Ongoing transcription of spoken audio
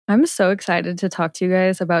I'm so excited to talk to you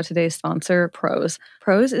guys about today's sponsor, Prose.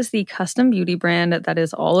 Prose is the custom beauty brand that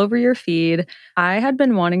is all over your feed. I had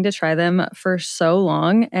been wanting to try them for so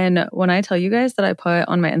long. And when I tell you guys that I put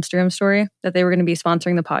on my Instagram story that they were going to be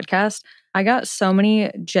sponsoring the podcast, I got so many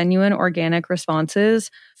genuine organic responses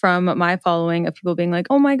from my following of people being like,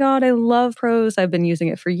 oh my God, I love Prose. I've been using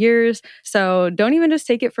it for years. So don't even just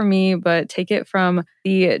take it from me, but take it from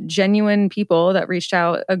the genuine people that reached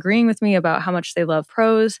out agreeing with me about how much they love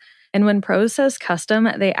Prose. And when Prose says custom,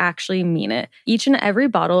 they actually mean it. Each and every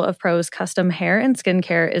bottle of Prose custom hair and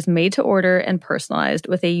skincare is made to order and personalized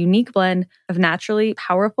with a unique blend of naturally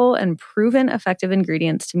powerful and proven effective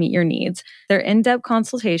ingredients to meet your needs. Their in-depth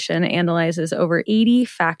consultation analyzes over 80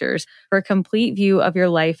 factors for a complete view of your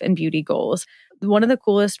life and beauty goals. One of the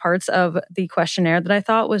coolest parts of the questionnaire that I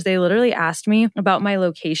thought was they literally asked me about my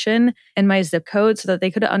location and my zip code so that they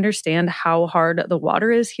could understand how hard the water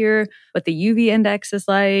is here, what the UV index is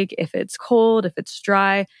like, if it's cold, if it's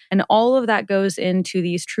dry, and all of that goes into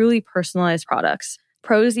these truly personalized products.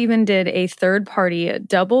 Prose even did a third-party,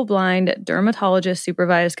 double-blind,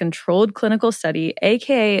 dermatologist-supervised controlled clinical study,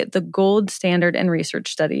 aka the gold standard in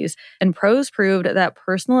research studies, and Prose proved that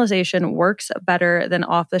personalization works better than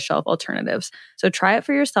off-the-shelf alternatives. So try it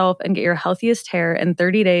for yourself and get your healthiest hair in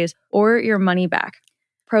 30 days or your money back.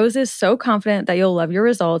 Prose is so confident that you'll love your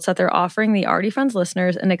results that they're offering the Already Friends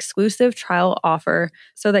listeners an exclusive trial offer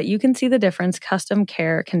so that you can see the difference custom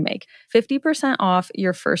care can make. 50% off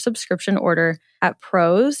your first subscription order at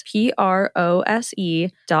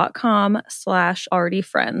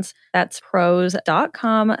prose.com/alreadyfriends. That's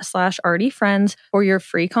prose.com/alreadyfriends for your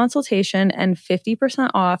free consultation and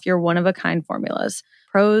 50% off your one-of-a-kind formulas.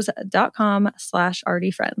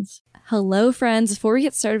 prose.com/alreadyfriends. Hello, friends. Before we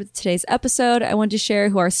get started with today's episode, I want to share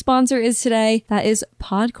who our sponsor is today. That is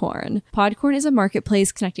Podcorn. Podcorn is a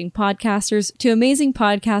marketplace connecting podcasters to amazing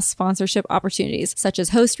podcast sponsorship opportunities, such as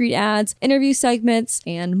host read ads, interview segments,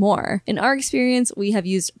 and more. In our experience, we have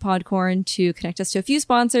used Podcorn to connect us to a few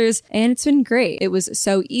sponsors, and it's been great. It was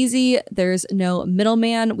so easy. There's no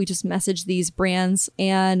middleman. We just message these brands,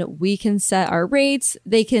 and we can set our rates.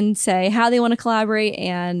 They can say how they want to collaborate,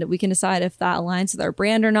 and we can decide if that aligns with our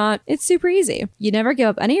brand or not. It's super easy. You never give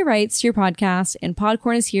up any rights to your podcast, and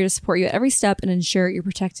Podcorn is here to support you at every step and ensure you're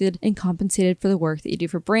protected and compensated for the work that you do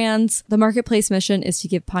for brands. The marketplace mission is to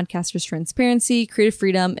give podcasters transparency, creative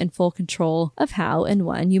freedom, and full control of how and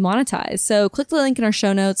when you monetize. So click the link in our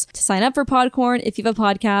show notes to sign up for Podcorn if you have a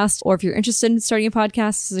podcast, or if you're interested in starting a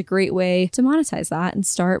podcast, this is a great way to monetize that and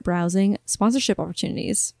start browsing sponsorship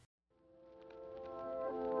opportunities.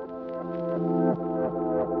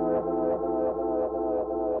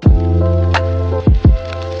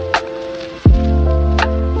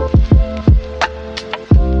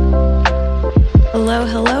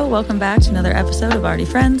 Hello. Welcome back to another episode of Already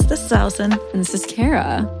Friends. This is Allison. And this is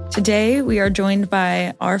Kara. Today, we are joined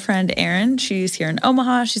by our friend Erin. She's here in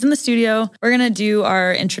Omaha. She's in the studio. We're going to do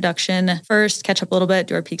our introduction first, catch up a little bit,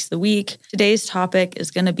 do our peaks of the week. Today's topic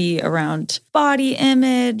is going to be around body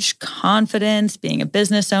image, confidence, being a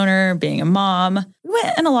business owner, being a mom. We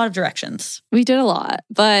went in a lot of directions. We did a lot,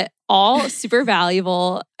 but all super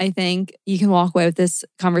valuable. I think you can walk away with this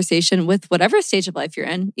conversation with whatever stage of life you're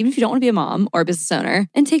in, even if you don't want to be a mom or a business owner,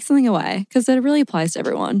 and take something away because it really applies to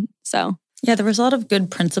everyone. So yeah, there was a lot of good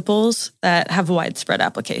principles that have widespread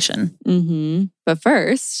application. But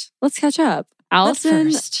first, let's catch up.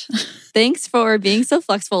 Allison, thanks for being so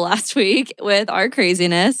flexible last week with our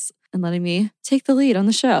craziness and letting me take the lead on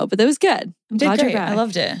the show. But that was good. I'm glad you're back. I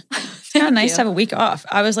loved it. It's kind of nice to have a week off.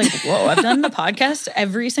 I was like, whoa, I've done the podcast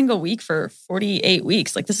every single week for 48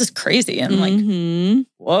 weeks. Like, this is crazy. And I'm like,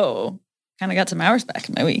 whoa, kind of got some hours back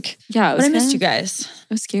in my week. Yeah. But I missed you guys. It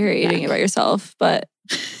was scary doing it by yourself, but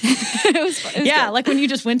it was fun. Yeah, good. Like when you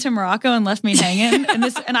just went to Morocco and left me hanging. And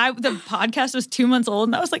the podcast was 2 months old.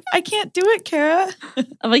 And I was like, I can't do it, Kara.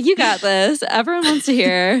 I'm like, you got this. Everyone wants to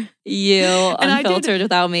hear you unfiltered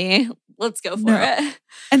without me. Let's go for it.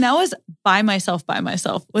 And that was by myself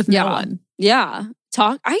with no one. Yeah.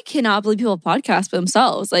 I cannot believe people podcast by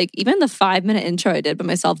themselves. Like even the 5-minute intro I did by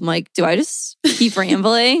myself, I'm like, do I just keep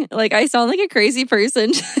rambling? Like I sound like a crazy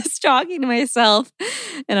person just talking to myself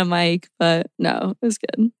in a mic, but no, it was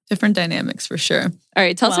good. Different dynamics for sure. All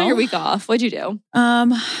right. Tell us about your week off. What'd you do?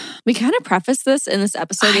 We kind of prefaced this in this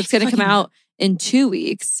episode. It's going to come out in 2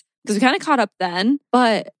 weeks. Because we kind of caught up then,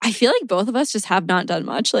 but I feel like both of us just have not done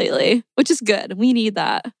much lately, which is good. We need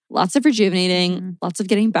that. Lots of rejuvenating, lots of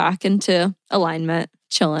getting back into alignment,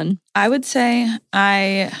 chilling. I would say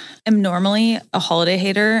I am normally a holiday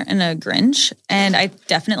hater and a Grinch. And I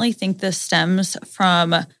definitely think this stems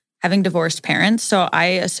from having divorced parents. So I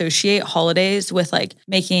associate holidays with like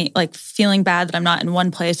feeling bad that I'm not in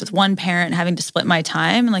one place with one parent and having to split my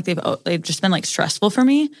time. And like they've just been like stressful for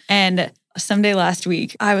me. And someday last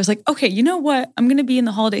week, I was like, okay, you know what? I'm going to be in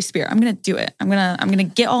the holiday spirit. I'm going to do it. I'm going to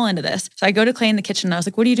get all into this. So I go to Clay in the kitchen and I was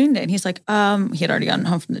like, what are you doing today? And he's like, he had already gotten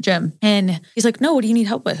home from the gym. And he's like, no, what do you need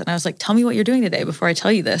help with? And I was like, tell me what you're doing today before I tell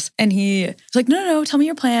you this. And he was like, no, tell me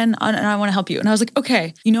your plan and I want to help you. And I was like,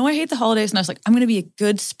 okay, you know, I hate the holidays. And I was like, I'm going to be a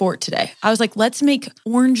good sport today. I was like, let's make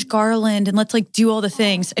orange garland and let's like do all the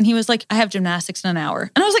things. And he was like, I have gymnastics in an hour.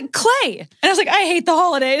 And I was like, Clay. And I was like, I hate the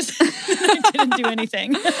holidays. I didn't do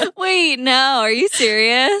anything. Wait, no, are you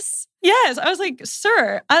serious? Yes. I was like,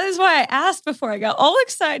 sir, that is why I asked before I got all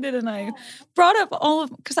excited and I brought up all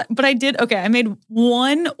of, I made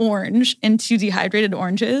one orange into dehydrated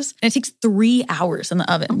oranges and it takes 3 hours in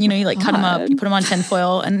the oven. You know, you like cut them up, you put them on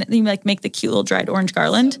tinfoil and then you like make the cute little dried orange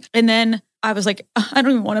garland. And then I was like, I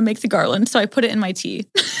don't even want to make the garland. So I put it in my tea.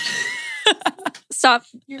 Stop.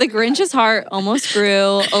 The Grinch's heart almost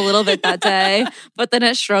grew a little bit that day, but then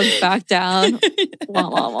it shrunk back down. Wah,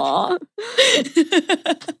 wah, wah.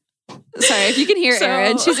 Sorry, if you can hear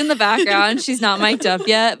Erin, she's in the background. She's not mic'd up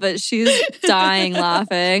yet, but she's dying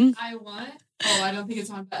laughing. I don't think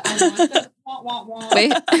it's on, but I want the wah, wah, wah.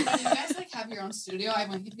 Wait. When you guys like have your own studio, I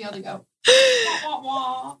want you to be able to go wah,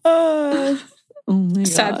 wah, wah. Oh my God.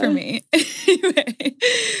 Sad for me. Anyway,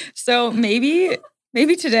 so maybe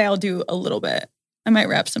today I'll do a little bit. I might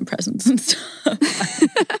wrap some presents and stuff.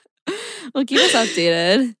 Well, keep us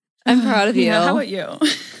updated. I'm proud of you. Yeah, how about you?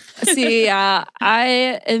 See, yeah,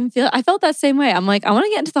 I felt that same way. I'm like, I want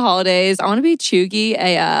to get into the holidays. I want to be chuggy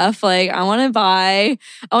AF. Like, I want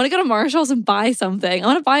to go to Marshall's and buy something. I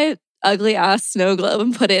want to buy an ugly ass snow globe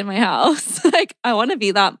and put it in my house. Like, I want to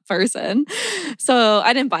be that person. So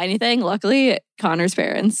I didn't buy anything. Luckily, Connor's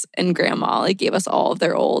parents and grandma like gave us all of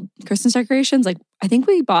their old Christmas decorations. Like, I think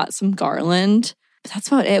we bought some garland. But that's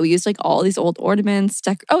about it. We used like all these old ornaments.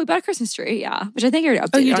 We bought a Christmas tree, yeah. Which I think I already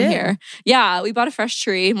updated on here. Yeah, we bought a fresh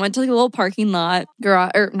tree. Went to like a little parking lot,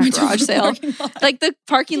 not garage sale. Like the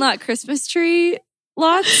parking lot Christmas tree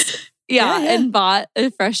lots. Yeah, and bought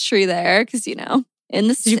a fresh tree there because, you know, in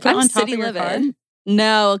the Did you put it on top of your car?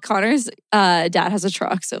 No, Connor's dad has a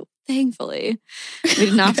truck. So thankfully, we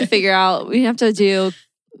didn't have to figure out, we didn't have to do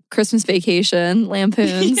Christmas Vacation,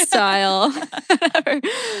 Lampoon style.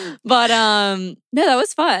 But no, that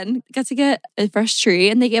was fun. Got to get a fresh tree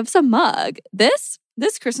and they gave us a mug. This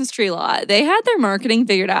Christmas tree lot, they had their marketing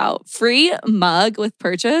figured out. Free mug with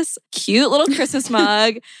purchase. Cute little Christmas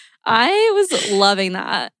mug. I was loving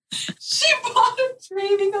that. She bought a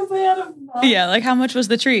tree because they had a mug. Yeah, like how much was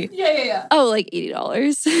the tree? Yeah. Oh, like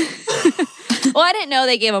 $80. Well, I didn't know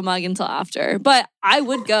they gave a mug until after, but I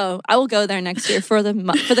will go there next year for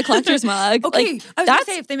the collector's mug. Okay, like, I was gonna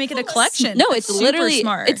say if they make it a collection. No, it's literally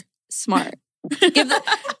smart. It's smart.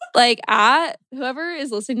 Whoever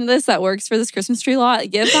is listening to this that works for this Christmas tree lot,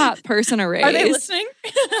 give that person a raise. Are they listening?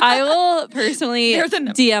 I will personally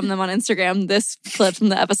DM them on Instagram this clip from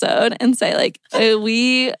the episode and say like,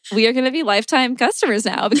 we are going to be lifetime customers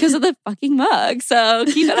now because of the fucking mug. So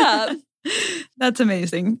keep it up. That's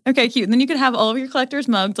amazing. Okay, cute. And then you could have all of your collector's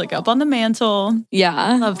mugs like up on the mantle.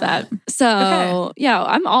 Yeah. Love that. So yeah,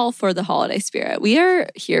 I'm all for the holiday spirit. We are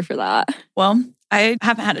here for that. Well, I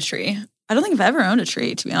haven't had a tree. I don't think I've ever owned a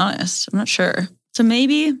tree, to be honest. I'm not sure. So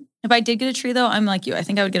maybe if I did get a tree though, I'm like you. I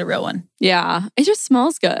think I would get a real one. Yeah. It just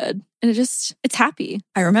smells good. And it's happy.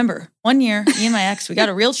 I remember one year, me and my ex, we got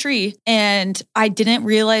a real tree and I didn't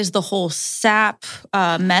realize the whole sap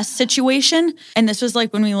mess situation. And this was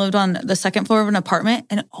like when we lived on the second floor of an apartment.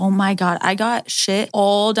 And oh my God, I got shit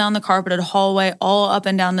all down the carpeted hallway, all up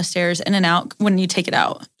and down the stairs, in and out when you take it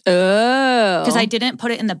out. Oh. Because I didn't put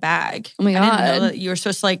it in the bag. Oh my God. I didn't know that you were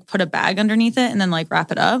supposed to like put a bag underneath it and then like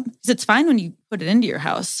wrap it up. Because it's fine when you put it into your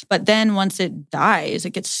house. But then once it dies,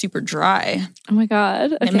 it gets super dry. Oh my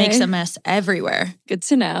God. Okay. It makes a mess everywhere. Good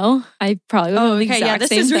to know. I probably would have the exact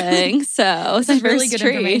same thing. So this is really good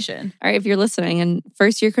information. All right, if you're listening and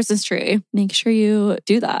first year Christmas tree, make sure you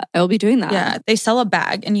do that. I will be doing that. Yeah, they sell a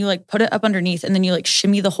bag and you like put it up underneath and then you like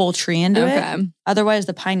shimmy the whole tree into it. Otherwise,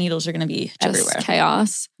 the pine needles are going to be everywhere.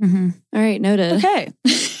 Chaos. Mm-hmm. All right, noted. Okay.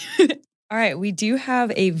 All right, we do have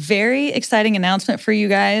a very exciting announcement for you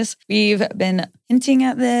guys. We've been hinting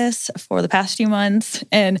at this for the past few months,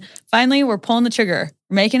 and finally, we're pulling the trigger.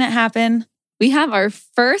 We're making it happen. We have our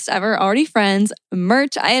first ever Already Friends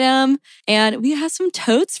merch item, and we have some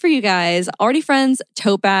totes for you guys. Already Friends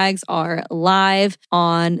tote bags are live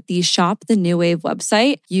on the Shop the New Wave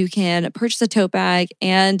website. You can purchase a tote bag,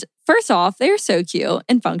 and first off, they're so cute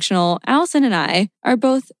and functional. Allison and I are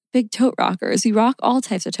both big tote rockers. We rock all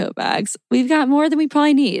types of tote bags. We've got more than we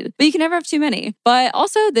probably need, but you can never have too many. But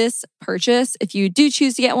also this purchase, if you do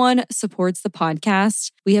choose to get one, supports the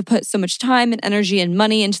podcast. We have put so much time and energy and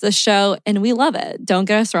money into the show, and we love it. Don't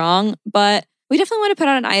get us wrong, but we definitely want to put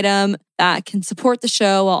out an item that can support the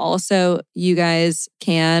show while also you guys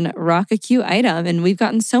can rock a cute item. And we've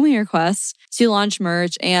gotten so many requests to launch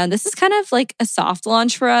merch. And this is kind of like a soft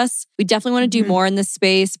launch for us. We definitely want to do more in this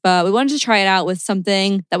space, but we wanted to try it out with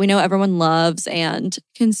something that we know everyone loves and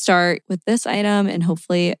can start with this item and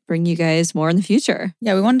hopefully bring you guys more in the future.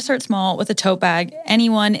 Yeah, we wanted to start small with a tote bag.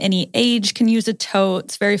 Anyone, any age can use a tote.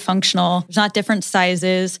 It's very functional. There's not different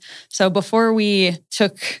sizes. So before we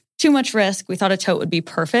took too much risk, we thought a tote would be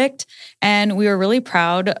perfect. And we were really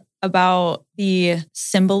proud about the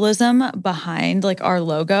symbolism behind like our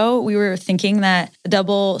logo. We were thinking that the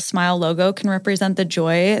double smile logo can represent the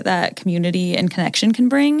joy that community and connection can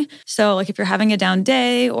bring. So like if you're having a down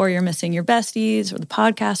day or you're missing your besties or the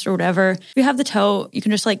podcast or whatever, if you have the tote, you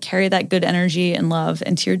can just like carry that good energy and love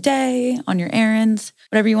into your day, on your errands,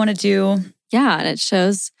 whatever you want to do. Yeah, and it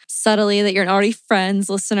shows subtly that you're an Already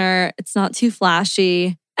Friends listener. It's not too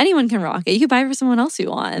flashy. Anyone can rock it. You could buy it for someone else you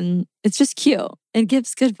want. And it's just cute. It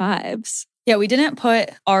gives good vibes. Yeah, we didn't put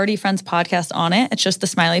Already Friends podcast on it. It's just the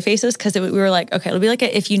smiley faces because we were like, okay, it'll be like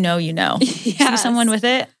a if you know, you know. Yes. You see someone with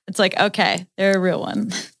it, it's like, okay, they're a real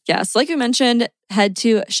one. Yes, like we mentioned, head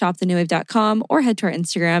to shopthenewwave.com or head to our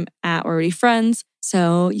Instagram at Already Friends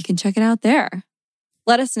so you can check it out there.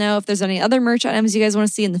 Let us know if there's any other merch items you guys want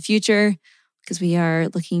to see in the future because we are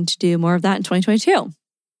looking to do more of that in 2022.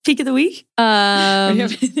 Peak of the week? Do you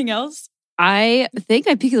have anything else? I think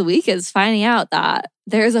my peak of the week is finding out that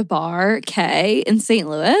there's a Bar K in St.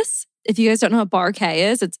 Louis. If you guys don't know what Bar K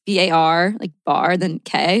is, it's B-A-R, like bar, then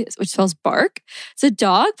K, which spells bark. It's a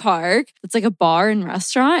dog park. It's like a bar and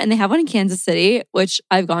restaurant. And they have one in Kansas City, which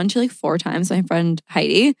I've gone to like 4 times with my friend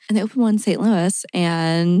Heidi. And they opened one in St. Louis.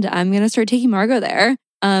 And I'm going to start taking Margot there.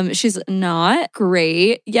 She's not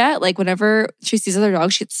great yet. Like whenever she sees other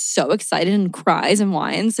dogs, she gets so excited and cries and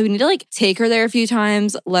whines. So we need to like take her there a few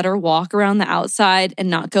times, let her walk around the outside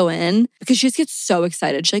and not go in because she just gets so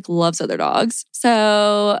excited. She like loves other dogs.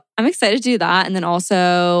 So I'm excited to do that. And then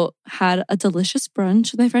also had a delicious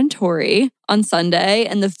brunch with my friend Tori on Sunday.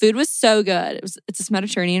 And the food was so good. It's this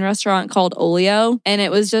Mediterranean restaurant called Olio. And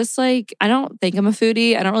it was just like, I don't think I'm a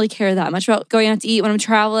foodie. I don't really care that much about going out to eat when I'm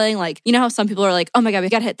traveling. Like, you know how some people are like, oh my God, we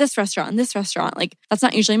got to hit this restaurant and this restaurant. Like, that's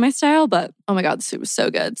not usually my style, but oh my God, this food was so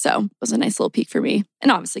good. So it was a nice little peek for me.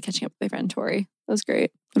 And obviously catching up with my friend Tori. That was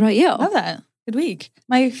great. What about you? Love that. Good week.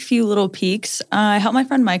 My few little peaks. I helped my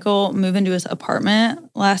friend Michael move into his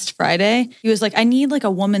apartment last Friday. He was like, I need like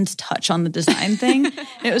a woman's touch on the design thing.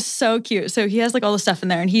 It was so cute. So he has like all the stuff in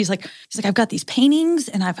there and he's like, I've got these paintings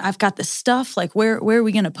and I've got this stuff. Like where are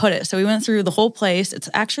we going to put it? So we went through the whole place. It's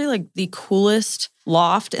actually like the coolest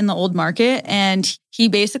loft in the old market. And he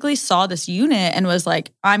basically saw this unit and was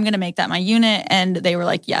like, I'm going to make that my unit. And they were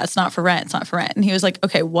like, yeah, it's not for rent. It's not for rent. And he was like,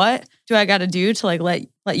 okay, what do I got to do to like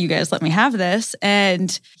let you guys let me have this?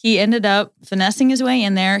 And he ended up finessing his way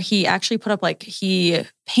in there. He actually put up he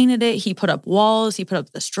painted it. He put up walls. He put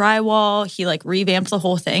up this drywall. He like revamped the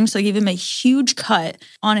whole thing. So he gave him a huge cut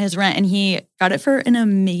on his rent and he got it for an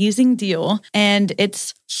amazing deal. And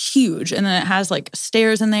it's huge. And then it has like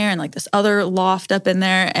stairs in there and like this other loft up in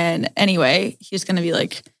there. And anyway, he's going to be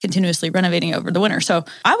like continuously renovating over the winter. So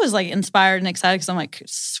I was like inspired and excited because I'm like,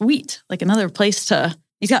 sweet, like another place to.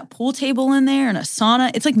 He's got a pool table in there and a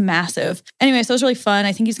sauna. It's like massive. Anyway, so it was really fun.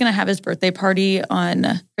 I think he's going to have his birthday party on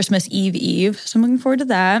Christmas Eve. So I'm looking forward to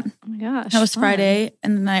that. Oh my gosh. That was fun. Friday.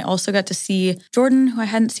 And then I also got to see Jordan, who I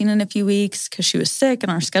hadn't seen in a few weeks because she was sick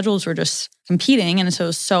and our schedules were just competing. And so it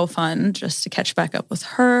was so fun just to catch back up with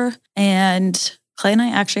her. And Clay and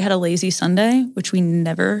I actually had a lazy Sunday, which we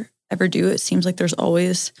never ever do. It seems like there's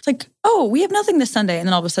always, it's like, oh, we have nothing this Sunday. And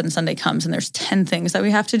then all of a sudden Sunday comes and there's 10 things that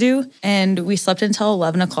we have to do. And we slept until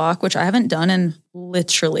 11 o'clock, which I haven't done in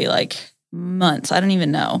literally like months. I don't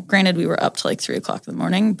even know. Granted, we were up to like 3 o'clock in the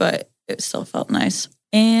morning, but it still felt nice.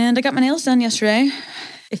 And I got my nails done yesterday.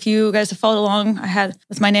 If you guys have followed along, I had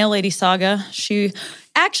with my nail lady saga.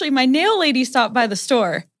 My nail lady stopped by the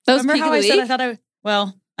store. Remember how I said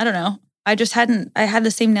I don't know. I had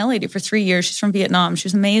the same nail lady for 3 years. She's from Vietnam. She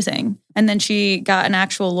was amazing. And then she got an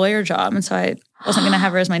actual lawyer job. And so I wasn't going to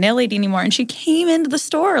have her as my nail lady anymore. And she came into the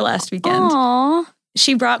store last weekend. Aww.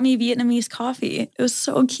 She brought me Vietnamese coffee. It was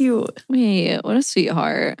so cute. Wait, what a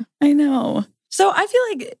sweetheart. I know. So I feel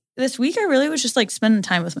like this week I really was just like spending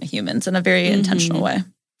time with my humans in a very intentional way.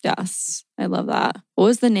 Yes, I love that. What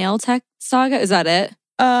was the nail tech saga? Is that it?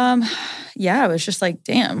 Yeah, I was just like,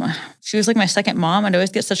 damn, she was like my second mom. I'd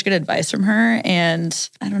always get such good advice from her. And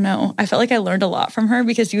I don't know, I felt like I learned a lot from her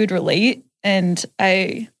because you would relate. And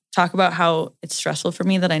I talk about how it's stressful for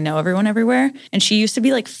me that I know everyone everywhere. And she used to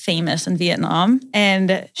be like famous in Vietnam.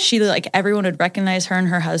 And she like, everyone would recognize her and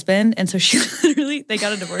her husband. And so she literally, they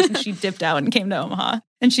got a divorce and she dipped out and came to Omaha.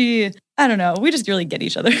 And I don't know, we just really get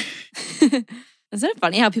each other. Isn't it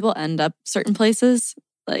funny how people end up certain places?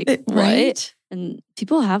 Like, right? And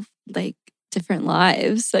people have like different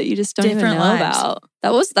lives that you just don't even know about.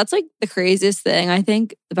 That's like the craziest thing I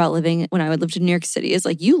think about living when I lived in New York City is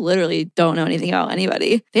like you literally don't know anything about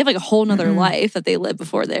anybody. They have like a whole nother life that they live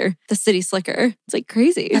before they're the city slicker. It's like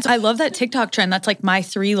crazy. I love that TikTok trend. That's like my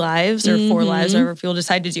 3 lives or 4 lives, whatever people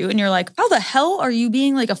decide to do. And you're like, how the hell are you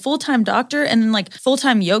being like a full-time doctor and then like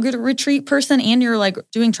full-time yoga retreat person and you're like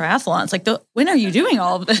doing triathlons? Like when are you doing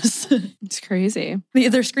all of this? It's crazy.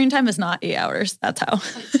 Their screen time is not 8 hours. That's how.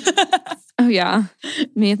 Oh yeah.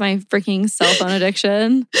 Me with my freaking cell phone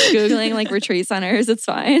addiction. Googling like retreat centers. It's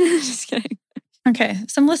fine. Just kidding. Okay.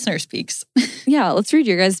 Some listener speaks. Yeah. Let's read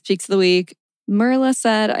your guys' speaks of the week. Merla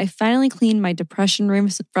said, I finally cleaned my depression room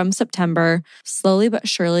from September, slowly but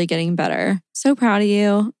surely getting better. So proud of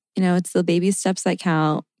you. You know, it's the baby steps that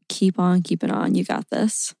count. Keep on keeping on. You got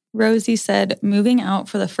this. Rosie said, moving out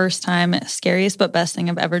for the first time, scariest but best thing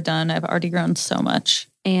I've ever done. I've already grown so much.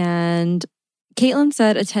 And Caitlin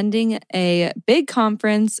said, attending a big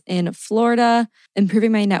conference in Florida,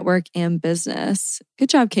 improving my network and business. Good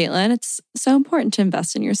job, Caitlin. It's so important to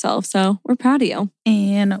invest in yourself. So we're proud of you.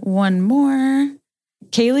 And one more.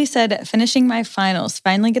 Kaylee said, finishing my finals,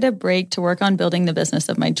 finally get a break to work on building the business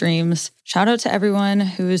of my dreams. Shout out to everyone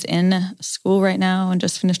who's in school right now and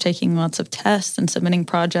just finished taking lots of tests and submitting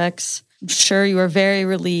projects. I'm sure you are very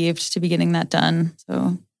relieved to be getting that done.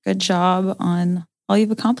 So good job on all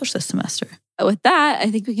you've accomplished this semester. With that,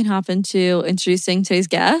 I think we can hop into introducing today's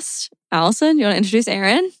guest. Allison, you want to introduce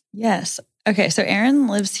Erin? Yes. Okay, so Erin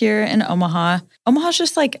lives here in Omaha. Omaha's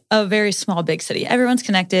just like a very small, big city. Everyone's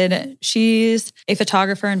connected. She's a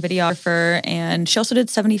photographer and videographer, and she also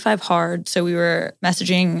did 75 Hard. So we were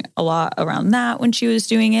messaging a lot around that when she was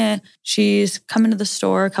doing it. She's come into the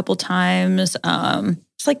store a couple times.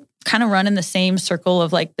 It's like kind of run in the same circle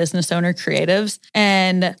of like business owner creatives.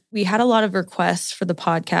 And we had a lot of requests for the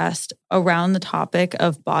podcast around the topic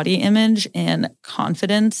of body image and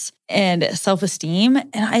confidence and self-esteem.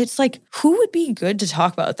 And it's like, who would be good to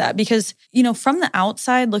talk about that? Because, you know, from the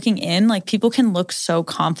outside looking in, like people can look so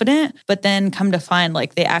confident, but then come to find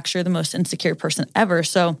like they actually are the most insecure person ever.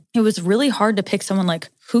 So it was really hard to pick someone like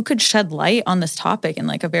who could shed light on this topic in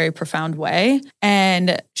like a very profound way.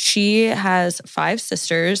 And she has 5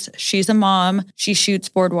 sisters. She's a mom. She shoots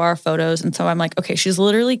boudoir photos. And so I'm like, okay, she's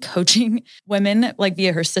literally coaching women like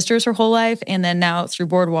via her sisters her whole life. And then now through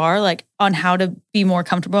boudoir, like on how to be more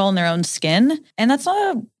comfortable in their own skin. And that's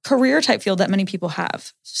not a career type field that many people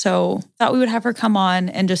have. So thought we would have her come on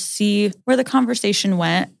and just see where the conversation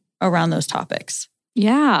went around those topics.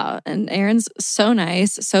 Yeah. And Erin's so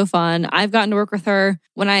nice, so fun. I've gotten to work with her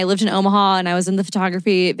when I lived in Omaha and I was in the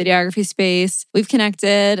photography, videography space. We've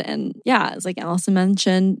connected. And yeah, as like Allison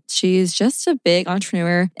mentioned, she's just a big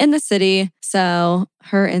entrepreneur in the city. So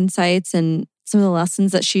her insights and some of the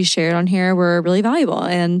lessons that she shared on here were really valuable.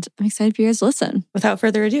 And I'm excited for you guys to listen. Without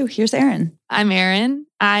further ado, here's Erin. I'm Erin.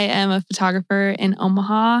 I am a photographer in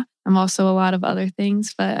Omaha. I'm also a lot of other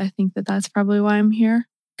things, but I think that that's probably why I'm here.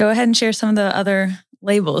 Go ahead and share some of the other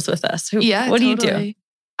labels with us. What totally. do you do?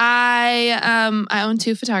 I own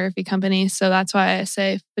 2 photography companies, so that's why I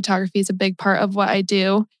say photography is a big part of what I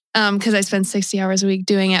do. Because I spend 60 hours a week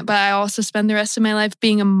doing it. But I also spend the rest of my life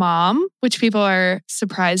being a mom, which people are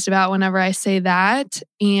surprised about whenever I say that.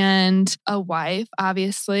 And a wife,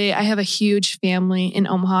 obviously. I have a huge family in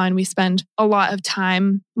Omaha and we spend a lot of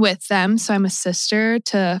time with them. So I'm a sister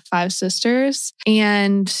to 5 sisters.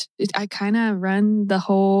 And I kind of run the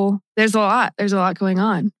whole, there's a lot going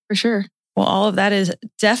on for sure. Well, all of that is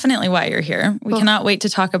definitely why you're here. We cannot wait to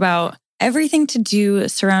talk about everything to do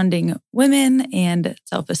surrounding women and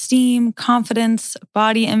self-esteem, confidence,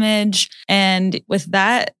 body image. And with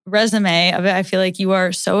that resume of it, I feel like you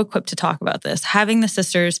are so equipped to talk about this. Having the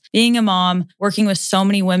sisters, being a mom, working with so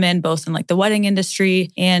many women, both in like the wedding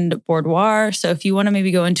industry and boudoir. So if you want to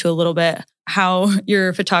maybe go into a little bit how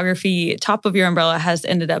your photography top of your umbrella has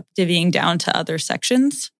ended up divvying down to other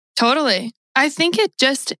sections. Totally. I think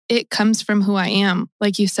it comes from who I am.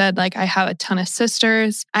 Like you said, like I have a ton of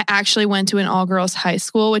sisters. I actually went to an all-girls high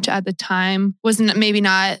school, which at the time wasn't maybe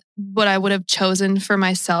not what I would have chosen for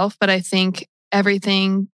myself. But I think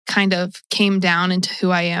everything kind of came down into who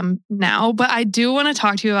I am now. But I do want to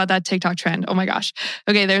talk to you about that TikTok trend. Oh my gosh.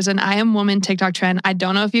 Okay, there's an I Am Woman TikTok trend. I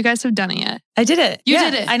don't know if you guys have done it yet. I did it. You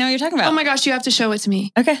did it. I know what you're talking about. Oh my gosh, you have to show it to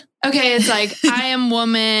me. Okay. Okay, it's like, I am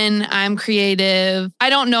woman, I'm creative. I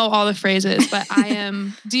don't know all the phrases, but I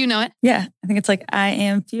am, do you know it? Yeah. I think it's like, I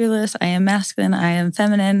am fearless. I am masculine. I am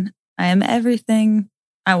feminine. I am everything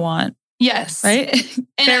I want. Yes. Right?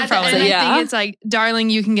 And Fair I probably. think it's like, darling,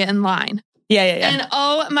 you can get in line. Yeah. And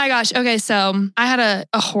oh my gosh. Okay. So I had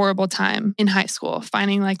a horrible time in high school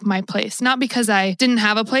finding like my place, not because I didn't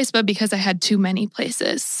have a place, but because I had too many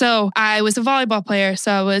places. So I was a volleyball player.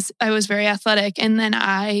 So I was very athletic, and then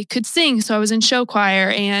I could sing. So I was in show choir,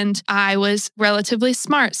 and I was relatively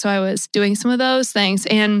smart. So I was doing some of those things.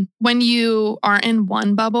 And when you aren't in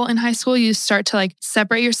one bubble in high school, you start to like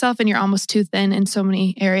separate yourself, and you're almost too thin in so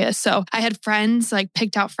many areas. So I had friends, like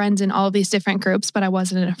picked out friends in all of these different groups, but I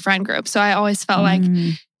wasn't in a friend group. So I always felt like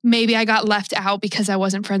maybe I got left out because I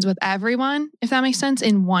wasn't friends with everyone, if that makes sense,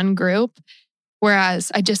 in one group.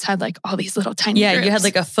 Whereas I just had like all these little tiny groups. You had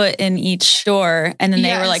like a foot in each door, and then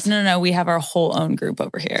they were like, no, we have our whole own group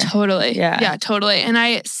over here. Totally. Yeah, totally. And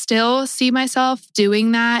I still see myself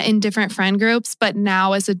doing that in different friend groups, but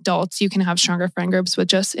now as adults, you can have stronger friend groups with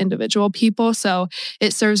just individual people. So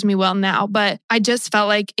it serves me well now. But I just felt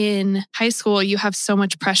like in high school, you have so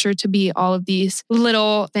much pressure to be all of these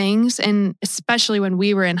little things. And especially when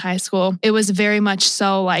we were in high school, it was very much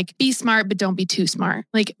so like, be smart, but don't be too smart.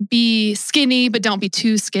 Like, be skinny, but don't be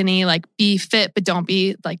too skinny. Like, be fit, but don't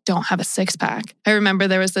have a six pack. I remember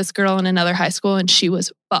there was this girl in another high school, and she was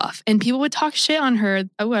buff, and people would talk shit on her.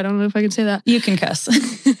 Oh, I don't know if I can say that. You can cuss.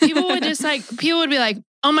 People would be like,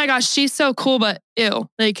 oh my gosh, she's so cool, but ew,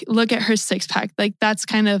 like, look at her six pack. Like, that's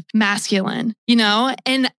kind of masculine, you know?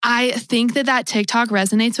 And I think that TikTok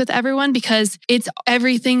resonates with everyone because it's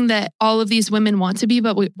everything that all of these women want to be,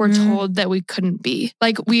 but we're told that we couldn't be.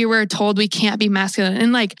 Like, we were told we can't be masculine.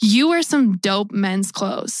 And like, you wear some dope men's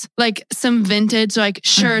clothes, like some vintage, like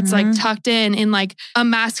shirts, like tucked in like a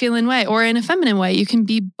masculine way or in a feminine way. You can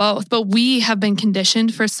be both, but we have been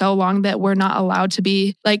conditioned for so long that we're not allowed to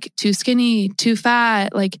be like too skinny, too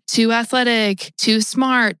fat, like too athletic, too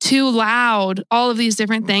smart, too loud, all of these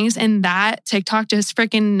different things. And that TikTok just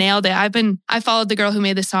freaking nailed it. I followed the girl who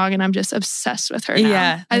made the song, and I'm just obsessed with her now.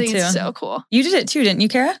 Yeah, I think it's so cool. You did it too, didn't you,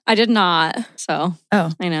 Kara? I did not. So,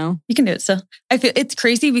 I know. You can do it still. I feel it's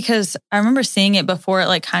crazy because I remember seeing it before it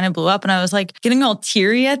like kind of blew up, and I was like getting all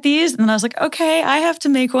teary at these. And then I was like, okay, I have to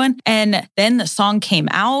make one. And then the song came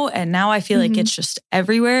out, and now I feel like it's just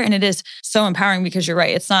everywhere. And it is so empowering because you're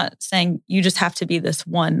right. It's not saying you just have to be this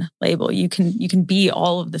one label. You can be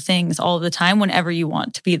all of the things all of the time whenever you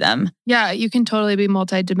want to be them. Yeah, you can totally be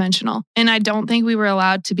multidimensional. And I don't think we were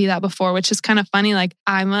allowed to be that before, which is kind of funny. Like,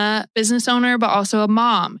 I'm a business owner, but also a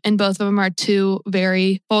mom. And both of them are two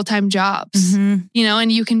very full-time jobs, you know,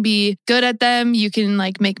 and you can be good at them. You can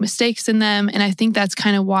like make mistakes in them. And I think that's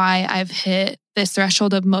kind of why I've hit this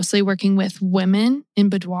threshold of mostly working with women in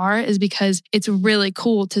boudoir, is because it's really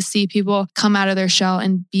cool to see people come out of their shell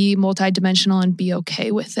and be multidimensional and be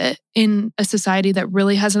okay with it in a society that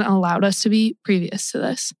really hasn't allowed us to be previous to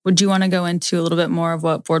this. Would you want to go into a little bit more of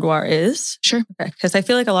what boudoir is? Sure. Okay, because I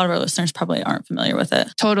feel like a lot of our listeners probably aren't familiar with it.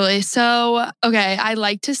 Totally. So, okay, I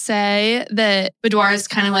like to say that boudoir is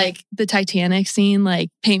kind of like the Titanic scene,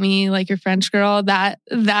 like paint me like your French girl, that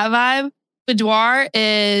vibe. Boudoir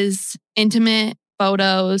is intimate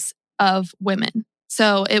photos of women.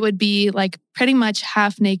 So it would be like pretty much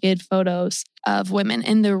half naked photos of women.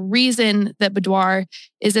 And the reason that boudoir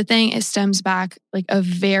is a thing, it stems back like a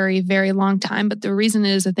very, very long time. But the reason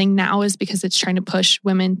it is a thing now is because it's trying to push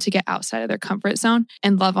women to get outside of their comfort zone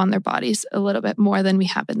and love on their bodies a little bit more than we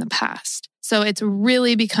have in the past. So it's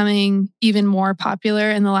really becoming even more popular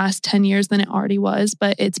in the last 10 years than it already was,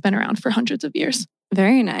 but it's been around for hundreds of years.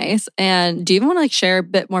 Very nice. And do you even want to like share a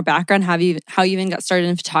bit more background how you even got started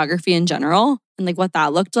in photography in general and like what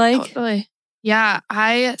that looked like? Totally. Yeah,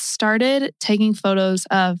 I started taking photos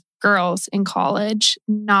of girls in college,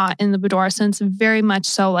 not in the boudoir sense, very much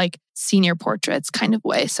so like senior portraits kind of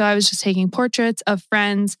way. So I was just taking portraits of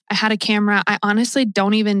friends. I had a camera. I honestly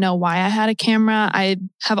don't even know why I had a camera. I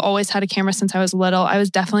have always had a camera since I was little. I was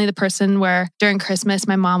definitely the person where during Christmas,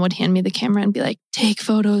 my mom would hand me the camera and be like, take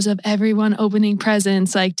photos of everyone opening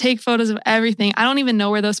presents, like take photos of everything. I don't even know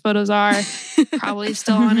where those photos are. Probably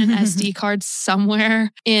still on an SD card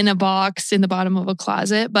somewhere in a box in the bottom of a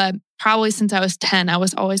closet. But probably since I was 10, I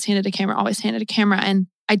was always handed a camera. And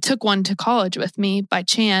I took one to college with me by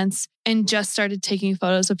chance and just started taking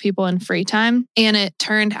photos of people in free time. And it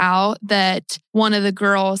turned out that one of the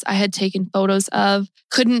girls I had taken photos of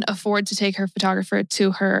couldn't afford to take her photographer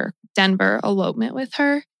to her Denver elopement with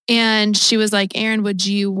her. And she was like, Erin, would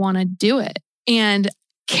you want to do it? And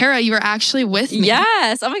Kara, you were actually with me.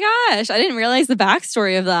 Yes. Oh my gosh. I didn't realize the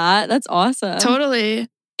backstory of that. That's awesome. Totally.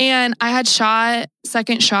 And I had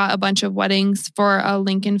second shot a bunch of weddings for a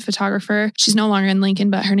Lincoln photographer. She's no longer in Lincoln,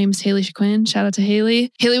 but her name is Haley Shaquin. Shout out to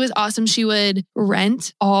Haley. Haley was awesome. She would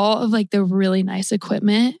rent all of like the really nice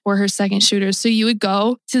equipment for her second shooters. So you would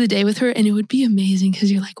go to the day with her and it would be amazing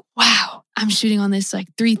because you're like, wow, I'm shooting on this like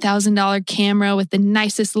 $3,000 camera with the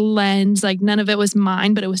nicest lens. Like none of it was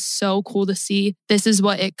mine, but it was so cool to see this is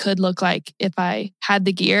what it could look like if I had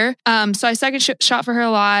the gear. So I second shot for her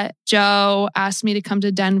a lot. Joe asked me to come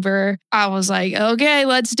to Denver. I was like, okay,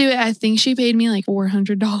 let's do it. I think she paid me like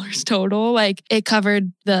 $400 total. Like it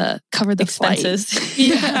covered the expenses. Flight.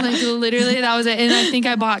 Yeah, like literally that was it. And I think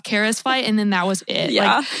I bought Kara's flight and then that was it.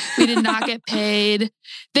 Yeah. Like we did not get paid.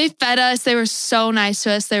 They fed us. They were so nice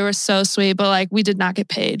to us. They were so sweet, but like we did not get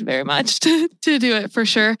paid very much to do it for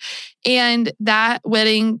sure. And that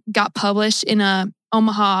wedding got published in a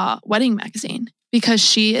Omaha wedding magazine because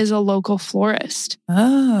she is a local florist.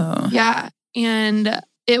 Oh. Yeah. And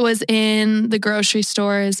it was in the grocery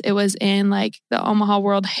stores. It was in like the Omaha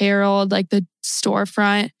World Herald, like the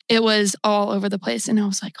storefront. It was all over the place. And I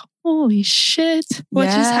was like, holy shit, what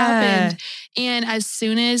just happened? And as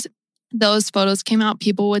soon as those photos came out,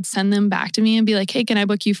 people would send them back to me and be like, hey, can I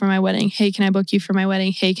book you for my wedding? Hey, can I book you for my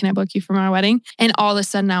wedding? Hey, can I book you for my wedding? And all of a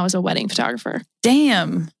sudden I was a wedding photographer.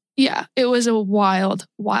 Damn. Yeah, it was a wild,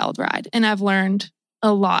 wild ride. And I've learned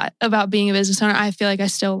a lot about being a business owner. I feel like I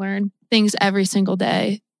still learn things every single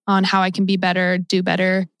day on how I can be better, do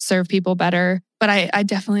better, serve people better. But I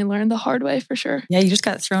definitely learned the hard way for sure. Yeah, you just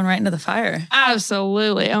got thrown right into the fire.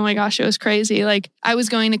 Absolutely. Oh my gosh, it was crazy. Like I was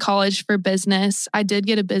going to college for business. I did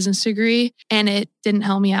get a business degree and it didn't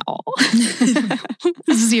help me at all.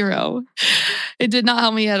 Zero. It did not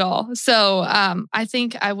help me at all. So I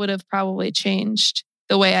think I would have probably changed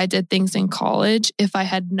the way I did things in college if I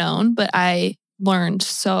had known, but I learned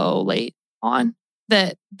so late on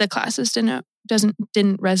that the classes didn't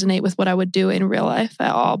resonate with what I would do in real life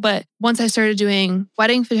at all. But once I started doing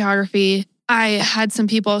wedding photography, I had some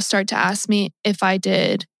people start to ask me if I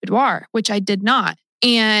did boudoir, which I did not.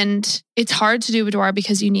 And it's hard to do boudoir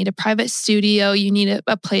because you need a private studio. You need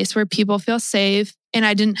a place where people feel safe. And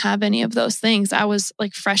I didn't have any of those things. I was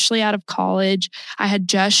like freshly out of college. I had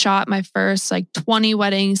just shot my first like 20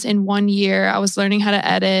 weddings in 1 year. I was learning how to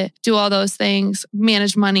edit, do all those things,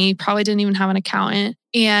 manage money, probably didn't even have an accountant.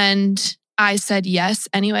 And I said yes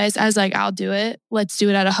anyways. I was like, I'll do it. Let's do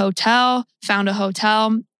it at a hotel. Found a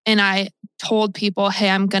hotel. And I told people, hey,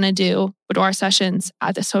 I'm going to do boudoir sessions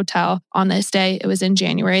at this hotel on this day. It was in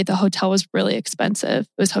January. The hotel was really expensive.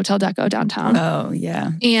 It was Hotel Deco downtown. Oh,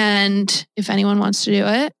 yeah. And if anyone wants to do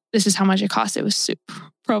it, this is how much it cost. It was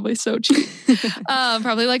probably so cheap.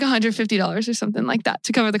 Probably like $150 or something like that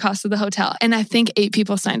to cover the cost of the hotel. And I think 8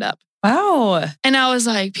 people signed up. Wow. And I was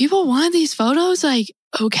like, people want these photos? Like,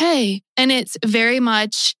 okay. And it's very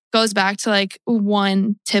much goes back to like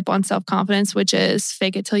one tip on self-confidence, which is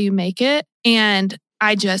fake it till you make it. And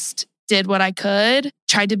I just did what I could,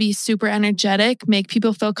 tried to be super energetic, make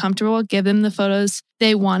people feel comfortable, give them the photos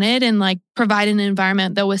they wanted, and like provide an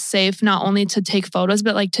environment that was safe, not only to take photos,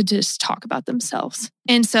 but like to just talk about themselves.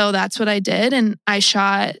 And so that's what I did. And I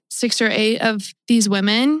shot 6 or 8 of these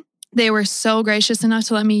women. They were so gracious enough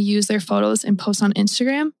to let me use their photos and post on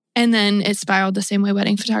Instagram. And then it spiraled the same way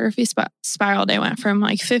wedding photography spiraled. I went from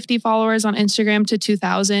like 50 followers on Instagram to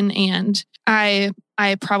 2,000. And I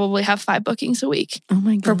probably have 5 bookings a week. Oh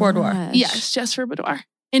my god. For boudoir. Yes, just for boudoir.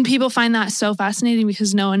 And people find that so fascinating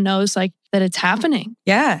because no one knows like that it's happening.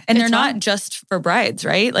 Yeah. And they're It's not fun. just for brides,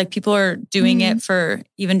 right? Like people are doing it for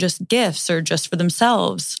even just gifts or just for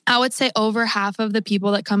themselves. I would say over half of the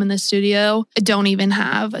people that come in the studio don't even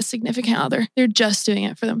have a significant other. They're just doing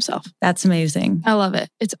it for themselves. That's amazing. I love it.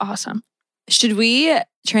 It's awesome. Should we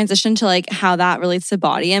transition to like how that relates to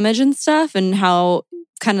body image and stuff and how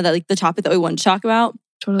kind of like the topic that we want to talk about?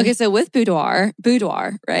 Totally. Okay, so with boudoir,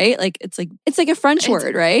 right? Like it's like a French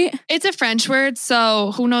word, right? It's a French word,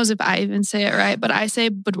 so who knows if I even say it right, but I say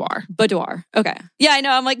boudoir. Boudoir. Okay. Yeah, I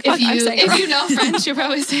know. I'm like, fuck, I'm saying it If wrong. you know French, you'll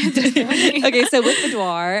probably say it differently. Okay, so with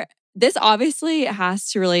boudoir, this obviously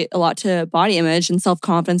has to relate a lot to body image and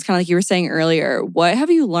self-confidence, kind of like you were saying earlier. What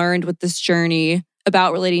have you learned with this journey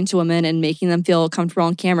about relating to women and making them feel comfortable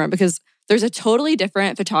on camera? Because there's a totally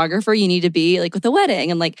different photographer you need to be like with a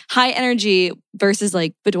wedding and like high energy versus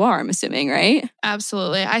like boudoir, I'm assuming, right?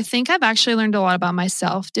 Absolutely. I think I've actually learned a lot about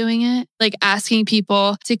myself doing it. Like asking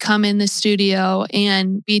people to come in the studio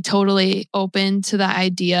and be totally open to the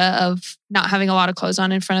idea of not having a lot of clothes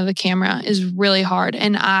on in front of the camera is really hard.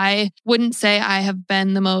 And I wouldn't say I have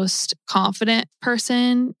been the most confident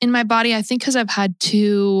person in my body. I think because I've had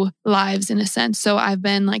 2 lives in a sense. So I've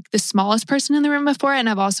been like the smallest person in the room before, and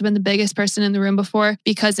I've also been the biggest person in the room before,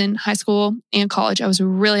 because in high school and college, I was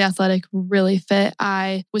really athletic, really fit.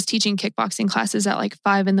 I was teaching kickboxing classes at like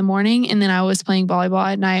 5 a.m, and then I was playing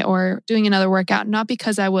volleyball at night or doing another workout, not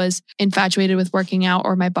because I was infatuated with working out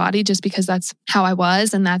or my body, just because that's how I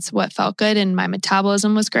was and that's what felt good and my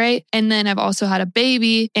metabolism was great. And then I've also had a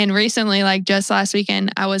baby, and recently, like just last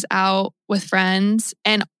weekend, I was out with friends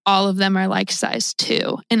and all of them are like size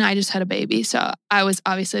 2, and I just had a baby. So I was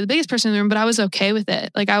obviously the biggest person in the room, but I was okay with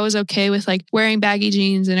it. Like I was okay with like wearing baggy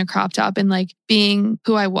jeans and a crop top and like being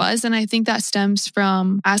who I was. And I think that stems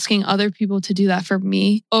from asking other people to do that for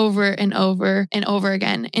me over and over and over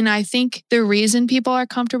again. And I think the reason people are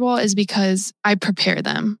comfortable is because I prepare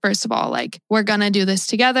them. First of all, like, we're going to do this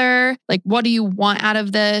together. Like, what do you want out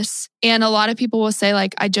of this? And a lot of people will say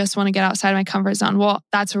like, I just want to get outside my comfort zone. Well,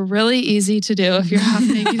 that's really easy to do if you're half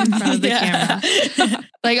naked in front of the camera.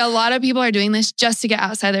 Like a lot of people are doing this just to get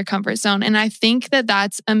outside their comfort zone. And I think that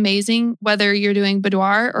that's amazing, whether you're doing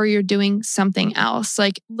boudoir or you're doing something else,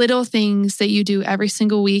 like little things that you do every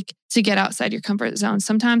single week to get outside your comfort zone.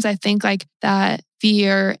 Sometimes I think like that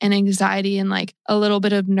fear and anxiety and like a little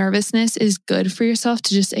bit of nervousness is good for yourself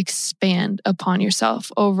to just expand upon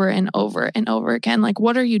yourself over and over and over again. Like,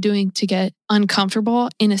 what are you doing to get uncomfortable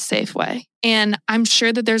in a safe way? And I'm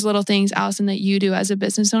sure that there's little things, Allison, that you do as a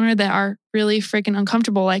business owner that are really freaking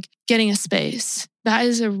uncomfortable, like getting a space. That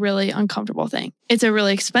is a really uncomfortable thing. It's a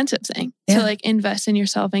really expensive thing to like invest in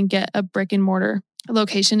yourself and get a brick and mortar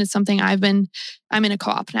location. Is something I'm in a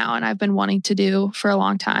co-op now and I've been wanting to do for a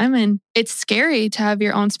long time. And it's scary to have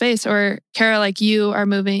your own space. Or Kara, like you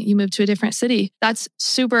moved to a different city. That's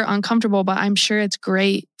super uncomfortable, but I'm sure it's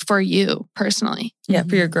great for you personally. Yeah,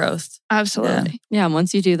 for your growth. Absolutely. Yeah. And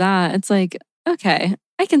once you do that, it's like, okay,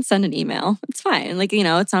 I can send an email. It's fine. Like,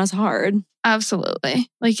 it's not as hard. Absolutely.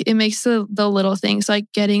 Like it makes the little things like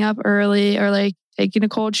getting up early or like taking a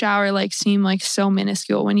cold shower like seem like so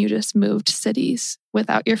minuscule when you just moved cities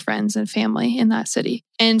without your friends and family in that city.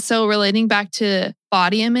 And so relating back to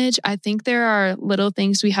body image, I think there are little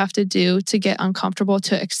things we have to do to get uncomfortable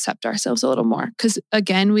to accept ourselves a little more. Because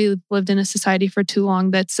again, we lived in a society for too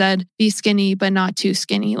long that said, be skinny, but not too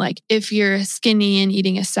skinny. Like if you're skinny and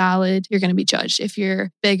eating a salad, you're going to be judged. If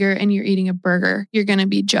you're bigger and you're eating a burger, you're going to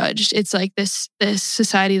be judged. It's like this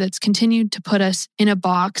society that's continued to put us in a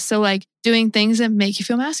box. So like doing things that make you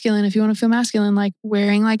feel masculine, if you want to feel masculine, like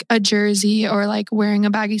wearing like a jersey or like wearing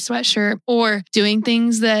a baggy sweatshirt, or doing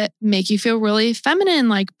things that make you feel really feminine,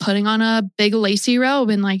 like putting on a big lacy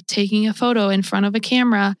robe and like taking a photo in front of a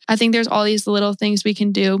camera. I think there's all these little things we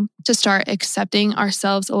can do to start accepting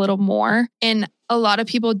ourselves a little more. And a lot of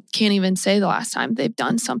people can't even say the last time they've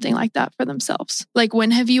done something like that for themselves. Like,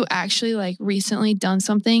 when have you actually like recently done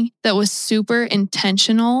something that was super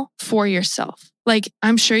intentional for yourself? Like,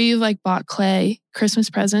 I'm sure you've like bought Clay Christmas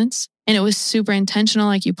presents and it was super intentional.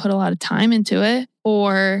 Like you put a lot of time into it,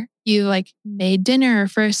 or you like made dinner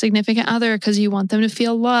for a significant other because you want them to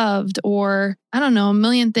feel loved, or I don't know, a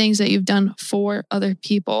million things that you've done for other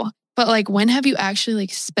people. But like, when have you actually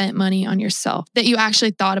like spent money on yourself that you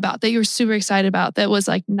actually thought about, that you were super excited about, that was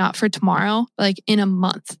like not for tomorrow, but like in a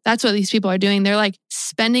month? That's what these people are doing. They're like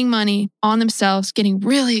spending money on themselves, getting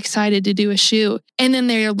really excited to do a shoot. And then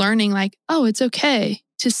they're learning like, oh, it's okay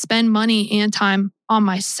to spend money and time on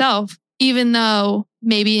myself, even though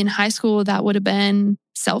maybe in high school that would have been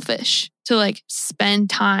selfish to like spend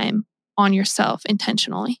time on yourself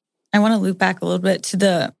intentionally. I want to loop back a little bit to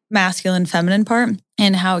the masculine feminine part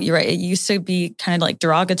and how you're right. It used to be kind of like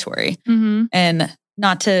derogatory. Mm-hmm. And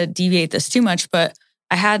not to deviate this too much, but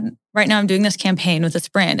right now I'm doing this campaign with this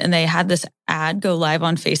brand and they had this ad go live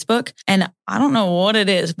on Facebook. And I don't know what it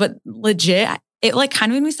is, but legit, it like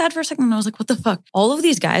kind of made me sad for a second. And I was like, what the fuck? All of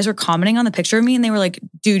these guys were commenting on the picture of me and they were like,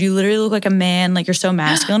 dude, you literally look like a man. Like you're so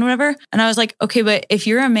masculine, whatever. And I was like, okay, but if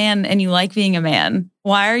you're a man and you like being a man,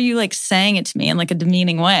 why are you like saying it to me in like a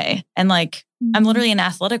demeaning way? And like, I'm literally in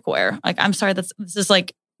athletic wear. Like, I'm sorry, this is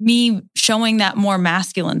like me showing that more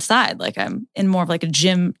masculine side. Like I'm in more of like a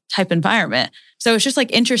gym type environment. So it's just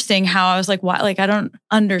like interesting how I was like, why? Like, I don't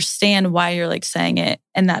understand why you're like saying it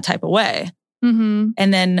in that type of way. Mm-hmm.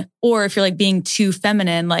 And then, or if you're like being too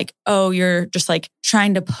feminine, like, oh, you're just like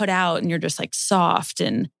trying to put out and you're just like soft.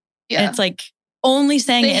 And And it's like only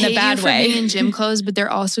saying they it in a hate bad you for way. being in gym clothes, but they're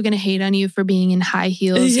also going to hate on you for being in high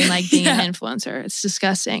heels and like being Yeah. an influencer. It's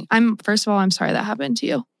disgusting. First of all, I'm sorry that happened to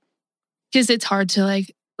you, because it's hard to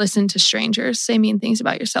like listen to strangers say mean things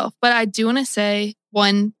about yourself. But I do want to say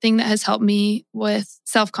one thing that has helped me with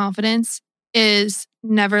self-confidence is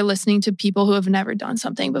never listening to people who have never done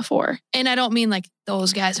something before. And I don't mean like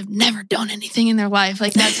those guys have never done anything in their life.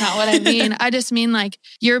 Like that's not what I mean. I just mean like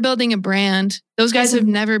you're building a brand. Those guys have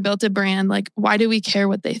never built a brand. Like, why do we care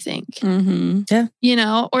what they think? Mm-hmm. You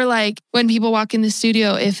know, or like when people walk in the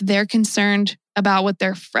studio, if they're concerned about what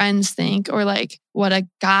their friends think or like what a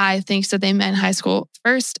guy thinks that they met in high school,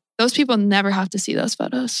 first, those people never have to see those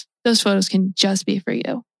photos. Those photos can just be for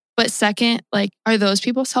you. But second, like, are those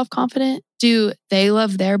people self-confident? Do they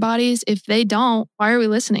love their bodies? If they don't, why are we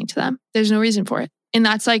listening to them? There's no reason for it. And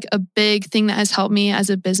that's like a big thing that has helped me as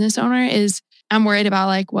a business owner is I'm worried about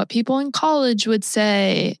like what people in college would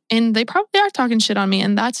say. And they probably are talking shit on me.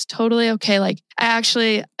 And that's totally okay. Like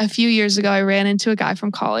a few years ago, I ran into a guy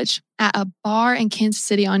from college at a bar in Kansas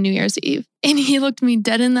City on New Year's Eve. And he looked me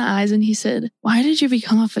dead in the eyes and he said, "Why did you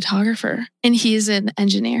become a photographer?" And he's an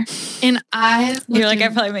engineer. And You're like, I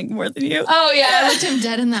probably make more than you. Oh yeah. I looked him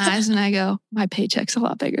dead in the eyes and I go, "My paycheck's a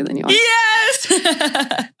lot bigger than yours."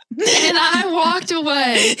 Yes. And I walked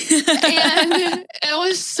away. And it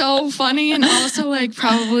was so funny and also like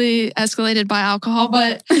probably escalated by alcohol.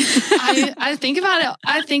 But I think about it.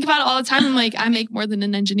 I think about it all the time. I'm like, I make more than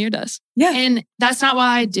an engineer does. Yeah. And that's not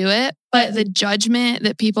why I do it. But the judgment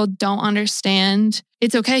that people don't understand,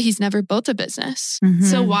 it's okay. He's never built a business. Mhm.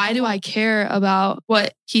 So why do I care about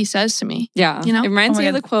what he says to me? Yeah. You know? It reminds Oh my me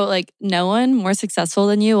of the quote, like, no one more successful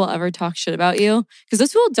than you will ever talk shit about you. Because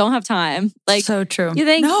those people don't have time. Like, so true. you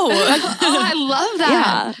think, No. Oh, I love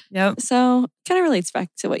that. yeah. Yep. So kind of relates back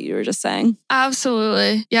to what you were just saying.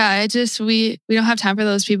 Absolutely. Yeah. We don't have time for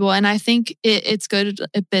those people. And I think it's good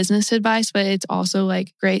business advice, but it's also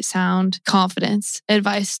like great sound confidence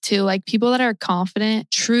advice too. Like people that are confident,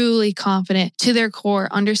 truly confident to their core,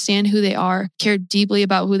 understand who they are, care deeply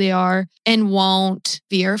about who they are, and won't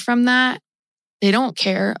veer from that. They don't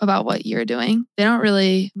care about what you're doing. They don't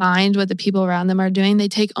really mind what the people around them are doing. They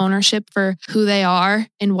take ownership for who they are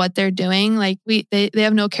and what they're doing. Like they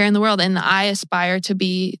have no care in the world. And I aspire to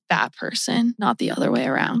be that person, not the other way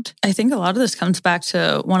around. I think a lot of this comes back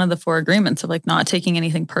to one of the 4 agreements of like not taking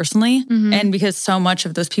anything personally. Mhm. And because so much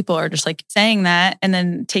of those people are just like saying that and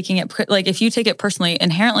then taking it, like if you take it personally,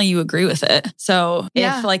 inherently you agree with it. So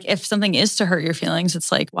Yeah. if something is to hurt your feelings,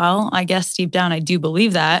 it's like, well, I guess deep down I do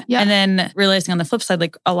believe that. Yeah. And then realizing on the flip side,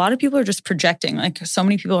 like a lot of people are just projecting, like so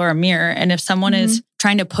many people are a mirror. And if someone is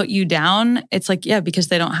trying to put you down, it's like, yeah, because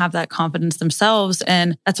they don't have that confidence themselves.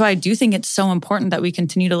 And that's why I do think it's so important that we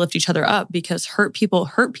continue to lift each other up, because hurt people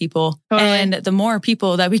hurt people. Totally. And the more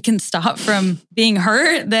people that we can stop from being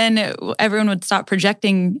hurt, then everyone would stop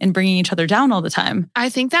projecting and bringing each other down all the time. I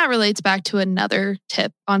think that relates back to another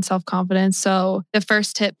tip on self-confidence. So the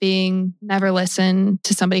first tip being never listen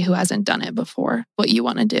to somebody who hasn't done it before, what you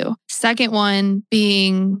want to do. Second one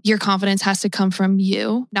being your confidence has to come from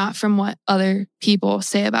you, not from what other people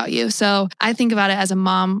say about you. So I think about it as a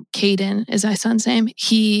mom. Caden is my son's name.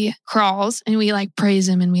 He crawls and we like praise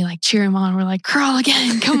him and we like cheer him on. We're like, crawl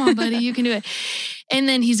again. Come on, buddy. You can do it. And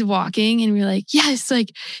then he's walking and we're like, yes,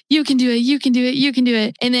 like you can do it. You can do it. You can do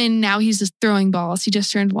it. And then now he's just throwing balls. He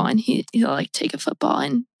just turned 1. He'll like take a football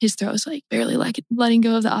and his throw is like barely like letting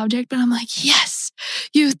go of the object. But I'm like, yes,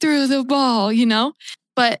 you threw the ball, you know?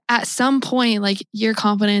 But at some point, like your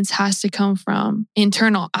confidence has to come from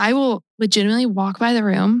internal. I will legitimately walk by the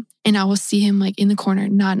room and I will see him like in the corner,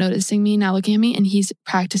 not noticing me, not looking at me. And he's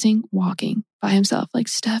practicing walking by himself, like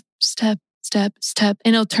step, step, step, step.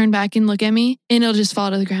 And he'll turn back and look at me and he'll just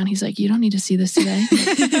fall to the ground. He's like, you don't need to see this today.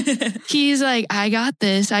 He's like, I got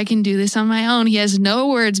this. I can do this on my own. He has no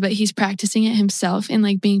words, but he's practicing it himself and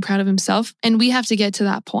like being proud of himself. And we have to get to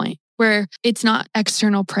that point where it's not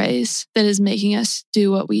external praise that is making us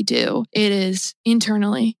do what we do. It is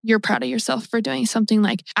internally. You're proud of yourself for doing something.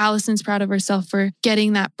 Like Allison's proud of herself for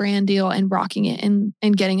getting that brand deal and rocking it and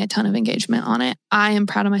getting a ton of engagement on it. I am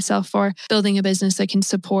proud of myself for building a business that can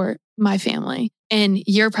support my family. And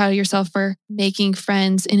you're proud of yourself for making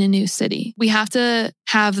friends in a new city. We have to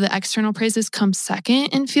have the external praises come second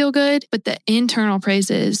and feel good, but the internal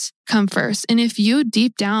praises come first. And if you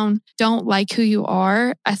deep down don't like who you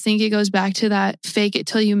are, I think it goes back to that fake it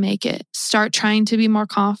till you make it. Start trying to be more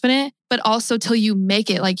confident, but also till you make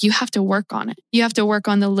it, like you have to work on it. You have to work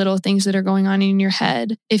on the little things that are going on in your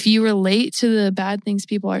head. If you relate to the bad things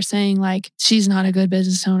people are saying, like she's not a good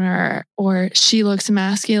business owner or she looks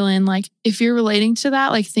masculine, like if you're relating to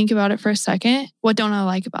that, like think about it for a second. What don't I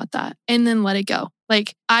like about that? And then let it go.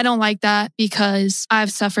 Like, I don't like that because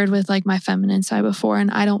I've suffered with like my feminine side before and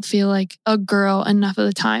I don't feel like a girl enough of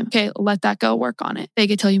the time. Okay, let that go, work on it. Fake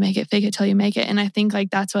it till you make it, fake it till you make it. And I think like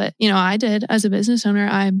that's what, I did as a business owner.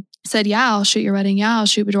 I said, yeah, I'll shoot your wedding. Yeah, I'll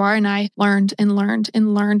shoot boudoir. And I learned and learned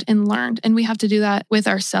and learned and learned. And we have to do that with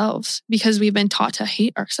ourselves because we've been taught to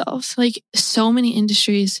hate ourselves. Like so many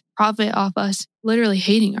industries profit off us literally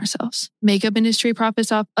hating ourselves. Makeup industry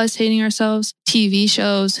profits off us hating ourselves. TV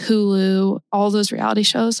shows, Hulu, all those reality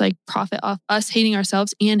shows like profit off us hating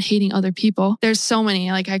ourselves and hating other people. There's so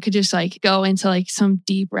many, like I could just like go into like some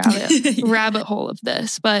deep rabbit hole of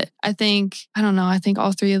this. But I think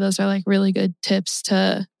all three of those are like really good tips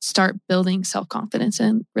to start building self-confidence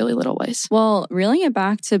in really little ways. Well, reeling it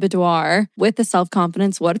back to boudoir with the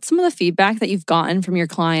self-confidence, what's some of the feedback that you've gotten from your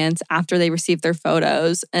clients after they receive their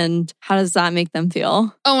photos and how does that make them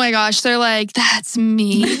feel? Oh my gosh, they're like, that's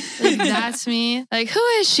me. Like, that's me. Like, who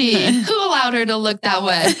is she? Who allowed her to look that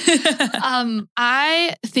way?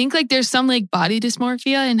 I think like there's some like body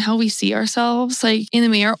dysmorphia in how we see ourselves like in the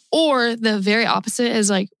mirror, or the very opposite is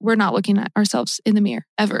like we're not looking at ourselves in the mirror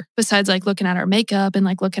ever, besides like looking at our makeup and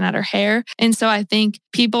like looking at our hair. And so I think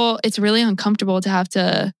it's really uncomfortable to have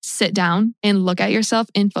to sit down and look at yourself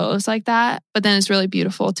in photos like that. But then it's really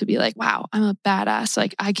beautiful to be like, wow, I'm a badass.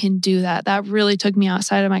 Like I can do that. That really took me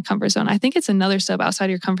outside of my comfort zone. I think it's another step outside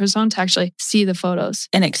your comfort zone to actually see the photos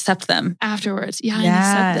and accept them afterwards. Yeah. And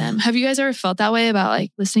accept them. Have you guys ever felt that way about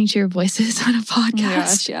like listening to your voices on a podcast? Oh my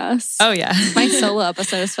gosh, yes. Oh yeah. My solo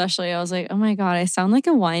episode especially, I was like, oh my God, I sound like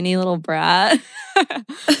a whiny little brat.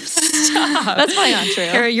 Stop. That's probably not true.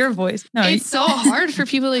 Hear your voice. No, it's so hard for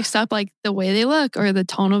people to accept like the way they look or the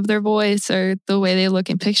tone of their voice or the way they look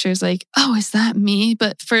in pictures. Like, oh, is that me?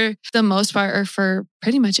 But for the most part, or for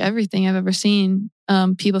pretty much everything I've ever seen,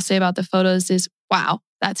 people say about the photos is, wow,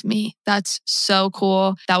 that's me. That's so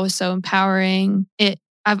cool. That was so empowering.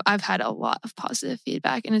 I've had a lot of positive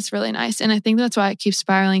feedback and it's really nice. And I think that's why it keeps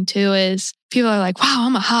spiraling too, is people are like, wow,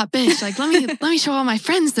 I'm a hot bitch. Like, let me show all my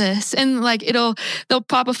friends this. And like, they'll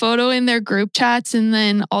pop a photo in their group chats. And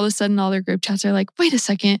then all of a sudden all their group chats are like, wait a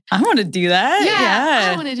second. I want to do that.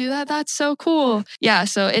 Yeah. I want to do that. That's so cool. Yeah.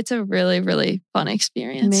 So it's a really, really fun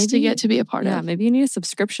experience to get to be a part of. Yeah. Maybe you need a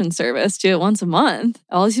subscription service. Do it once a month.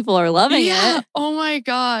 All these people are loving it. Oh my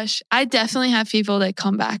gosh. I definitely have people that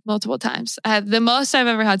come back multiple times. The most I've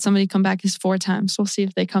ever had somebody come back is 4 times. We'll see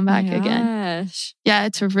if they come back again. Yeah.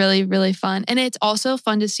 It's really, really fun. And it's also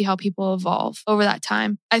fun to see how people evolve over that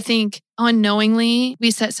time. I think unknowingly,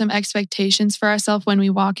 we set some expectations for ourselves when we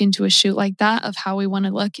walk into a shoot like that of how we want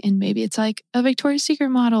to look. And maybe it's like a Victoria's Secret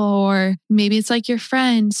model, or maybe it's like your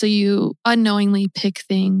friend. So you unknowingly pick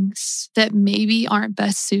things that maybe aren't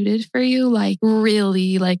best suited for you, like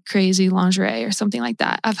really like crazy lingerie or something like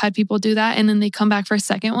that. I've had people do that. And then they come back for a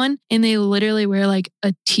second one and they literally wear like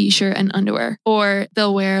a t-shirt and underwear, or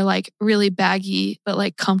they'll wear like really baggy, but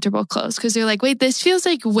like comfortable clothes. Cause they're like, wait, this feels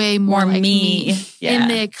like way more like me. Yeah. And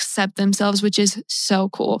they accept themselves, which is so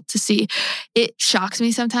cool to see. It shocks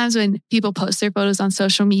me sometimes when people post their photos on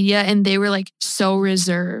social media and they were like so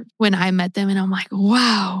reserved when I met them. And I'm like,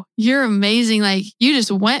 wow, you're amazing. Like you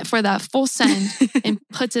just went for that full send and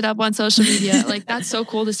puts it up on social media. Like that's so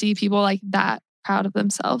cool to see people like that proud of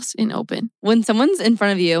themselves and open. When someone's in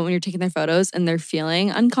front of you, when you're taking their photos and they're feeling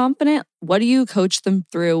unconfident, what do you coach them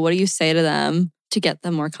through? What do you say to them to get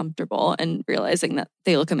them more comfortable and realizing that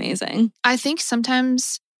they look amazing? I think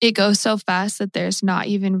sometimes it goes so fast that there's not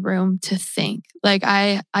even room to think. Like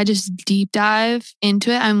I just deep dive into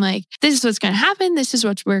it. I'm like, this is what's going to happen. This is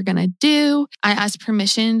what we're going to do. I ask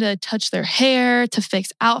permission to touch their hair, to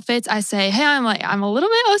fix outfits. I say, hey, I'm a little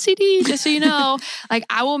bit OCD, just so you know. Like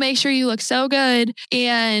I will make sure you look so good.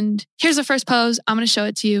 And here's the first pose. I'm going to show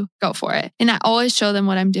it to you. Go for it. And I always show them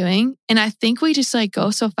what I'm doing. And I think we just like go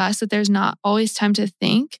so fast that there's not always time to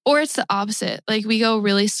think. Or it's the opposite. Like we go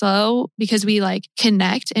really slow because we like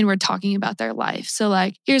connect and we're talking about their life. So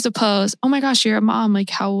like, here's a pose. Oh my gosh, you're a mom. Like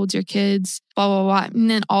how old's your kids? Blah, blah, blah. And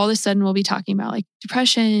then all of a sudden we'll be talking about like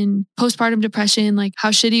depression, postpartum depression, like how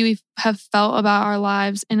shitty we have felt about our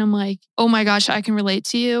lives. And I'm like, oh my gosh, I can relate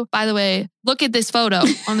to you. By the way, look at this photo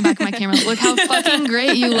on the back of my camera. Look how fucking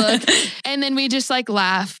great you look. And then we just like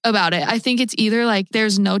laugh about it. I think it's either like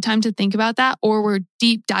there's no time to think about that, or we're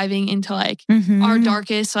deep diving into like our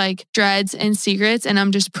darkest like dreads and secrets. And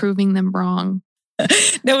I'm just proving them wrong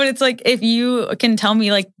No, but it's like, if you can tell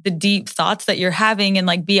me like the deep thoughts that you're having and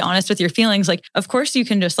like be honest with your feelings, like, of course you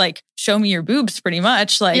can just like show me your boobs pretty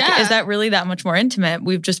much. Like, Yeah. is that really that much more intimate?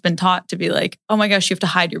 We've just been taught to be like, oh my gosh, you have to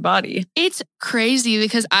hide your body. It's crazy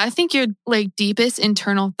because I think your like deepest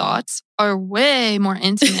internal thoughts are way more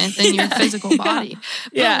intimate than your physical body.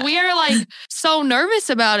 But we are like so nervous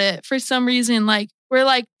about it for some reason. Like, we're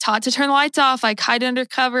like taught to turn the lights off, like hide under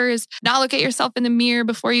covers, not look at yourself in the mirror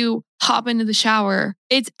before you hop into the shower.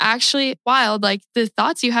 It's actually wild. Like, the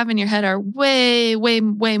thoughts you have in your head are way, way,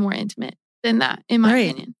 way more intimate than that, in my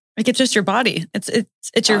opinion. Like, it's just your body.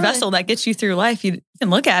 It's your vessel that gets you through life. You can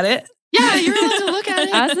look at it. Yeah, you're allowed to look at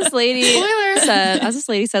it. As this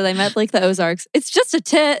lady said, I met like the Ozarks. It's just a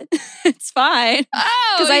tit. It's fine.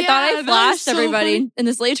 Oh, because I thought I flashed everybody. Funny. And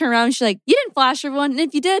this lady turned around and she's like, "You didn't flash everyone. And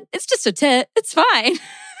if you did, it's just a tit. It's fine."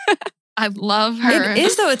 I love her. It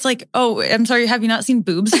is though. It's like, oh, I'm sorry. Have you not seen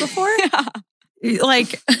boobs before?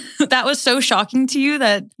 Like, that was so shocking to you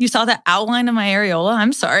that you saw that outline of my areola.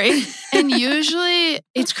 I'm sorry. And usually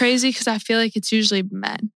it's crazy because I feel like it's usually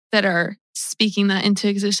men that are speaking that into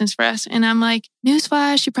existence for us. And I'm like,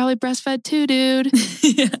 newsflash, you probably breastfed too, dude.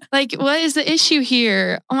 Yeah. Like, what is the issue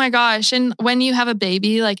here? Oh my gosh. And when you have a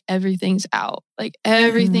baby, like, everything's out. Like,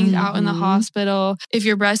 everything's out in the hospital. If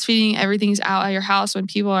you're breastfeeding, everything's out at your house when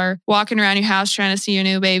people are walking around your house trying to see your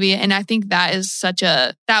new baby. And I think that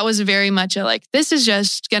was very much a like, this is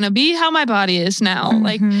just going to be how my body is now.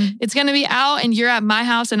 Like, it's going to be out and you're at my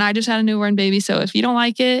house and I just had a newborn baby. So if you don't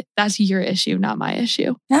like it, that's your issue, not my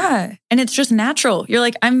issue. Yeah. And it's just natural. You're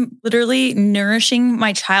like, I'm literally nourishing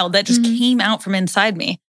my child that just came out from inside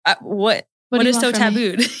me. What is so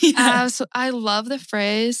tabooed? Yeah. I love the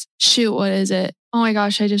phrase, shoot, what is it? Oh my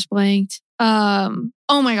gosh, I just blanked. Oh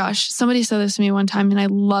my gosh, somebody said this to me one time and I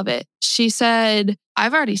love it. She said,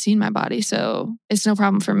 I've already seen my body, so it's no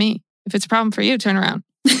problem for me. If it's a problem for you, turn around.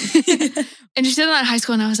 And she said that in high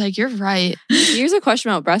school and I was like, you're right. Here's a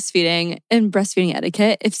question about breastfeeding and breastfeeding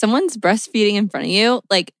etiquette. If someone's breastfeeding in front of you,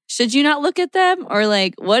 like, should you not look at them? Or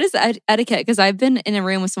like, what is etiquette? Because I've been in a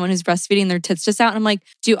room with someone who's breastfeeding, their tits just out. And I'm like,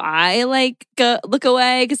 do I like look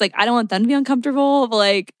away? Because like, I don't want them to be uncomfortable. But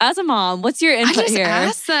like, as a mom, what's your input here?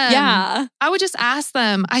 Ask them. Yeah. I would just ask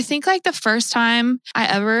them. I think like the first time I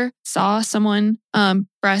ever saw someone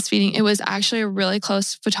breastfeeding, it was actually a really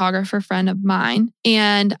close photographer friend of mine.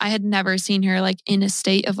 And I had never seen her like in a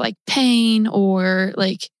state of like pain or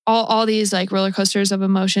like all these like roller coasters of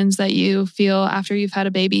emotions that you feel after you've had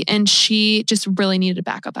a baby. And she just really needed to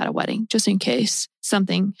back up at a wedding just in case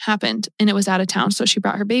something happened and it was out of town. So she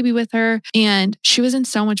brought her baby with her and she was in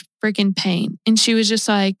so much freaking pain. And she was just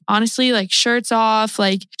like, honestly, like shirts off,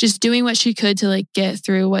 like just doing what she could to like get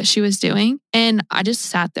through what she was doing. And I just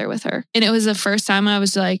sat there with her. And it was the first time I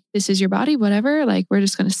was like, this is your body, whatever. Like, we're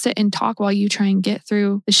just going to sit and talk while you try and get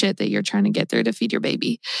through the shit that you're trying to get through to feed your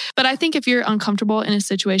baby. But I think if you're uncomfortable in a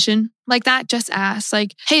situation like that, just ask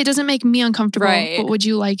like, hey, it doesn't make me uncomfortable, but would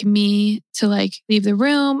you like me to like leave the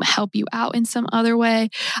room, help you out in some other way?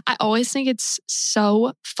 I always think it's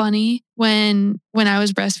so funny when I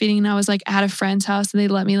was breastfeeding and I was like at a friend's house and they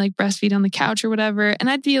let me like breastfeed on the couch or whatever. And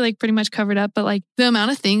I'd be like pretty much covered up. But like the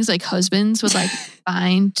amount of things like husbands would like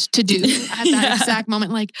find to do at that exact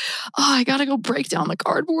moment. Like, oh, I got to go break down the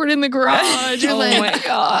cardboard in the garage. Or like, my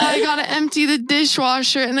God. I got to empty the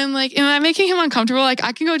dishwasher. And then like, am I making him uncomfortable? Like,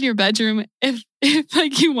 I can go to your bedroom if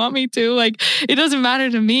like you want me to. Like, it doesn't matter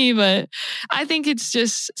to me. But I think it's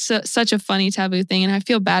just such a funny taboo thing. And I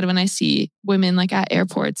feel bad when I see women like at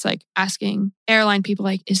airports, like asking airline people,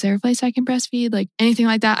 like, is there a place I can breastfeed? Like anything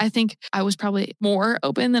like that. I think I was probably more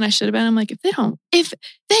open than I should have been. I'm like, if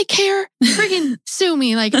they care, friggin' sue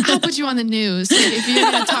me. Like, I'll put you on the news. Like, if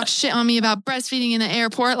you're going to talk shit on me about breastfeeding in the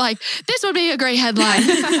airport, like this would be a great headline.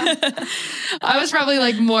 I was probably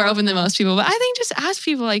like more open than most people, but I think just ask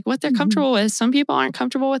people like what they're comfortable with. Some people aren't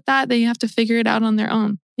comfortable with that. They have to figure it out on their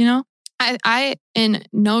own, you know? I, in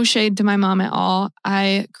no shade to my mom at all,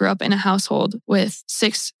 I grew up in a household with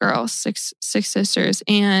 6 girls, six sisters.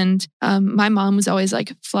 And my mom was always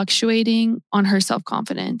like fluctuating on her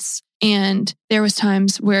self-confidence. And there was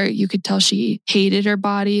times where you could tell she hated her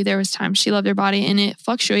body. There was times she loved her body and it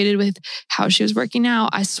fluctuated with how she was working out.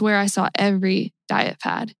 I swear I saw every diet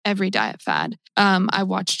fad. I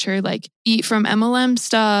watched her like eat from MLM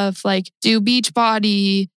stuff, like do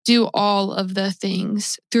Beachbody, do all of the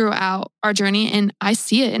things throughout our journey. And I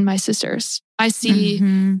see it in my sisters. I see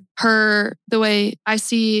her, the way I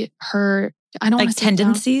see her, I don't like want to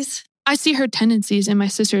tendencies. I see her tendencies in my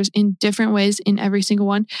sisters in different ways in every single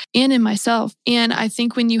one and in myself. And I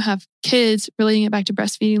think when you have kids, relating it back to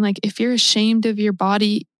breastfeeding, like if you're ashamed of your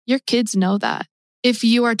body, your kids know that. if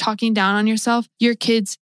you are talking down on yourself, your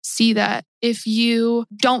kids see that. If you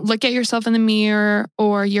don't look at yourself in the mirror,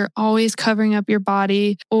 or you're always covering up your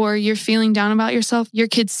body, or you're feeling down about yourself, your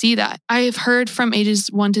kids see that. I've heard from ages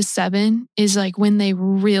 1 to 7 is like when they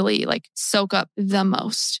really like soak up the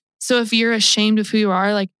most. So if you're ashamed of who you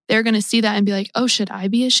are, like they're going to see that and be like, oh, should I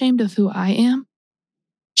be ashamed of who I am?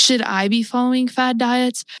 Should I be following fad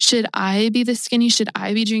diets? Should I be this skinny? Should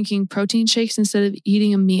I be drinking protein shakes instead of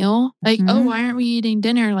eating a meal? Like, oh, why aren't we eating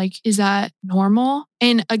dinner? Like, is that normal?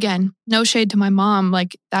 And again, no shade to my mom.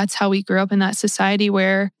 Like, that's how we grew up in that society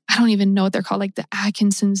where I don't even know what they're called. Like the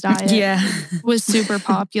Atkinson's diet was super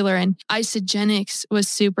popular, and isogenics was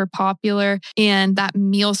super popular. And that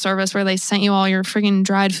meal service where they sent you all your friggin'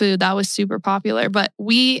 dried food, that was super popular. But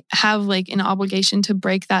we have like an obligation to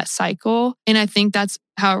break that cycle. And I think that's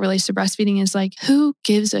how it relates to breastfeeding is like, who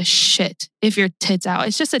gives a shit if your tit's out?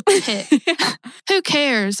 It's just a tit. Who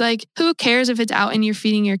cares? Like, who cares if it's out and you're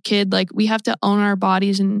feeding your kid? Like, we have to own our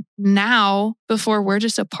bodies. And now, before we're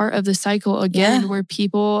just a part of the cycle again, where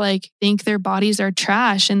people like think their bodies are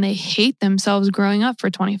trash and they hate themselves growing up for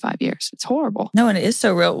 25 years. It's horrible. No, and it is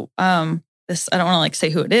so real. This, I don't want to like say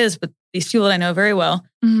who it is, but these people that I know very well,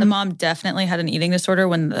 the mom definitely had an eating disorder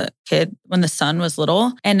when the son was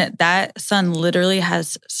little. And that son literally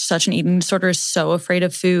has such an eating disorder, is so afraid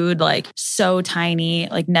of food, like so tiny,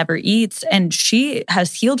 like never eats. And she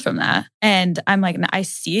has healed from that. And I'm like, I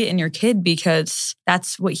see it in your kid because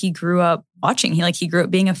that's what he grew up watching. He grew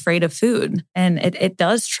up being afraid of food. And it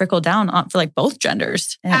does trickle down for like both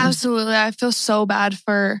genders. And absolutely. I feel so bad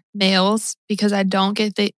for males because I don't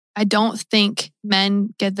think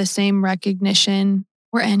men get the same recognition,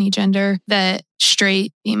 or any gender, that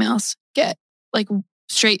straight females get. Like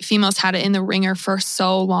straight females had it in the ringer for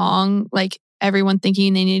so long, like everyone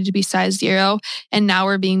thinking they needed to be size 0. And now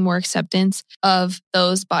we're being more acceptance of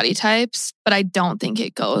those body types. But I don't think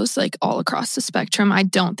it goes like all across the spectrum. I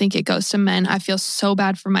don't think it goes to men. I feel so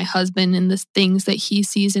bad for my husband and the things that he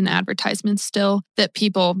sees in advertisements still that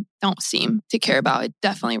people don't seem to care about. It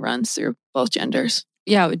definitely runs through both genders.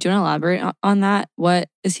 Yeah, do you want to elaborate on that? What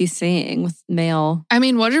is he saying with male? I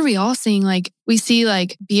mean, what are we all seeing? Like, we see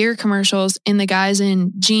like beer commercials and the guy's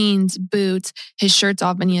in jeans, boots, his shirt's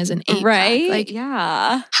off, and he has an 8-pack. Right? Like,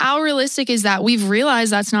 yeah. How realistic is that? We've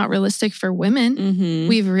realized that's not realistic for women. Mm-hmm.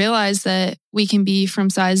 We've realized that we can be from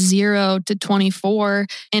size 0 to 24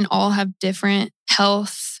 and all have different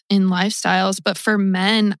health in lifestyles. But for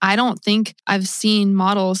men, I don't think I've seen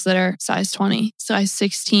models that are size 20, size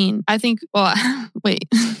 16. I think, well, wait,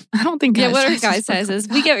 I don't think what are guy sizes?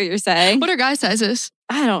 We get what you're saying. What are guy sizes?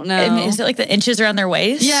 I don't know. And is it like the inches around their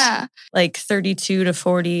waist? Yeah. Like 32 to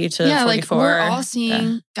 40 to 44. Like we're all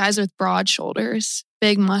seeing guys with broad shoulders,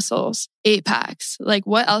 big muscles, 8-packs. Like,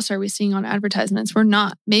 what else are we seeing on advertisements? We're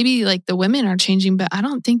not. Maybe like the women are changing, but I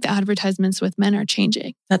don't think the advertisements with men are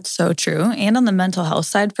changing. That's so true. And on the mental health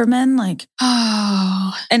side for men, like,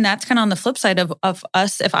 and that's kind of on the flip side of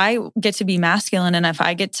us. If I get to be masculine and if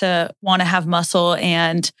I get to want to have muscle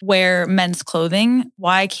and wear men's clothing,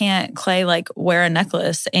 why can't Clay like wear a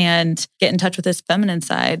necklace and get in touch with his feminine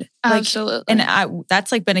side? Like, absolutely. And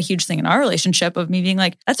that's like been a huge thing in our relationship of me being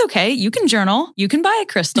like, that's okay. You can journal. You can buy a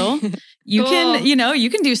crystal. You can, you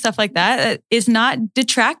can do stuff like that. It is not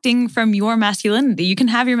detracting from your masculinity. You can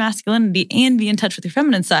have your masculinity and be in touch with your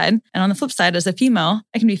feminine side. And on the flip side, as a female,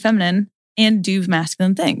 I can be feminine and do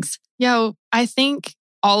masculine things. Yeah, I think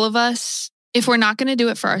all of us, if we're not going to do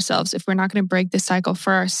it for ourselves, if we're not going to break the cycle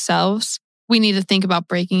for ourselves, we need to think about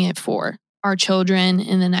breaking it for our children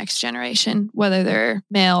in the next generation, whether they're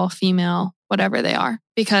male, female, whatever they are.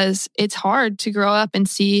 Because it's hard to grow up and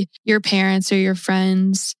see your parents or your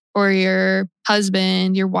friends or your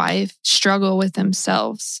husband, your wife struggle with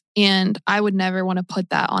themselves. And I would never want to put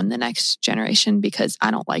that on the next generation because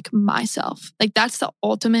I don't like myself. Like, that's the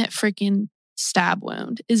ultimate freaking stab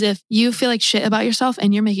wound, is if you feel like shit about yourself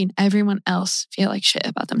and you're making everyone else feel like shit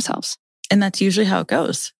about themselves. And that's usually how it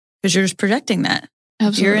goes because you're just projecting that.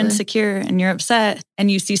 Absolutely. If you're insecure and you're upset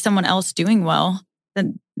and you see someone else doing well,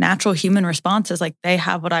 the natural human response is like, they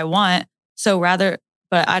have what I want. So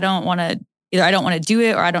but I don't want to, either I don't want to do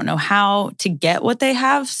it or I don't know how to get what they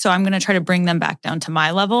have. So I'm going to try to bring them back down to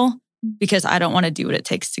my level because I don't want to do what it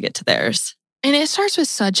takes to get to theirs. And it starts with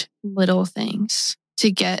such little things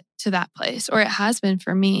to get to that place, or it has been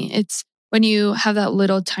for me. It's when you have that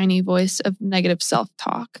little tiny voice of negative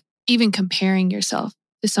self-talk, even comparing yourself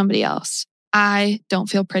to somebody else. I don't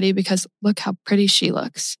feel pretty because look how pretty she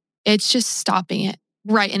looks. It's just stopping it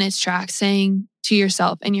right in its tracks, saying to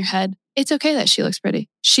yourself in your head, it's okay that she looks pretty.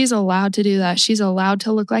 She's allowed to do that. She's allowed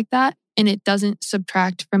to look like that. And it doesn't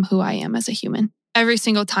subtract from who I am as a human. every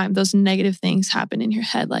single time those negative things happen in your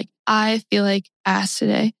head, like, I feel like ass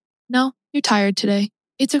today. No, you're tired today.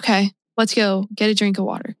 It's okay. Let's go get a drink of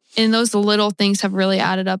water. And those little things have really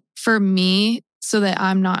added up for me so that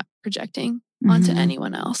I'm not projecting onto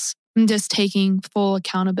anyone else. I'm just taking full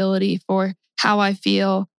accountability for how I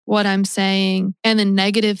feel, what I'm saying, and the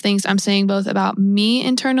negative things I'm saying both about me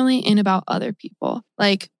internally and about other people.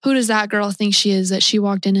 Like, who does that girl think she is that she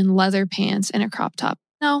walked in leather pants and a crop top?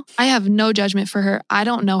 No, I have no judgment for her. I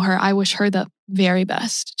don't know her. I wish her the very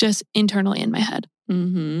best, just internally in my head.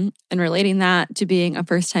 And relating that to being a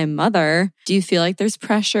first-time mother, do you feel like there's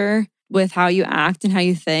pressure with how you act and how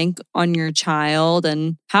you think on your child,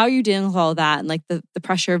 and how are you dealing with all that and like the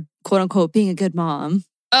pressure of quote unquote being a good mom?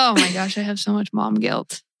 Oh my gosh, I have so much mom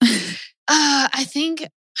guilt. I think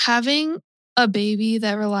having a baby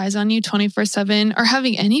that relies on you 24/7, or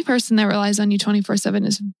having any person that relies on you 24/7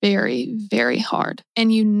 is very, very hard.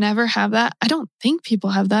 And you never have that. I don't think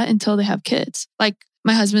people have that until they have kids. Like,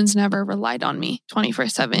 my husband's never relied on me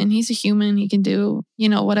 24/7. He's a human. He can do,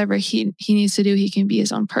 whatever he needs to do. He can be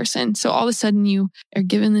his own person. So all of a sudden you are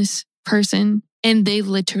given this person and they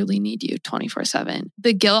literally need you 24/7.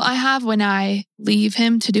 The guilt I have when I leave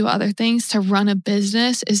him to do other things, to run a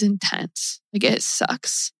business, is intense. Like, it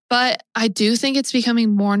sucks. But I do think it's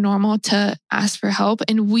becoming more normal to ask for help.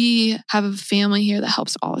 And we have a family here that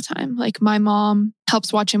helps all the time. Like, my mom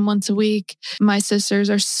helps watch him once a week. My sisters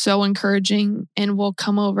are so encouraging and will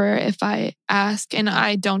come over if I ask. And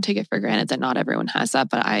I don't take it for granted that not everyone has that.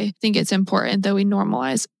 But I think it's important that we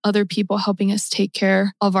normalize other people helping us take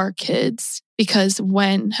care of our kids. Because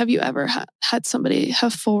when have you ever had somebody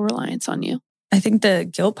have full reliance on you? I think the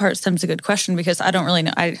guilt part stems a good question, because I don't really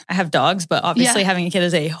know. I have dogs, but obviously having a kid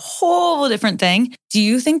is a whole different thing. Do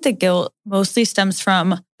you think the guilt mostly stems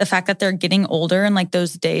from the fact that they're getting older and like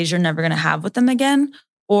those days you're never going to have with them again?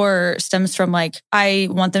 Or stems from like, I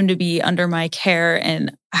want them to be under my care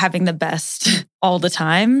and having the best all the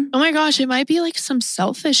time? Oh my gosh, it might be like some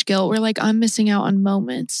selfish guilt where like I'm missing out on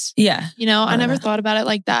moments. Yeah. I never thought about it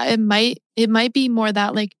like that. It might be more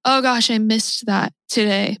that like, oh gosh, I missed that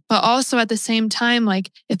today. But also at the same time, like,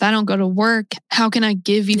 if I don't go to work, how can I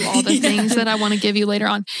give you all the things that I want to give you later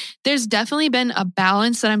on? There's definitely been a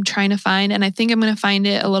balance that I'm trying to find. And I think I'm going to find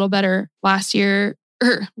it a little better last year.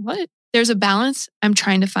 There's a balance I'm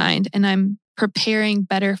trying to find, and I'm preparing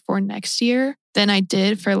better for next year than I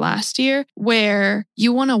did for last year, where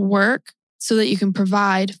you want to work so that you can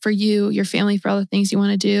provide for you, your family, for all the things you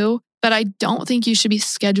want to do. But I don't think you should be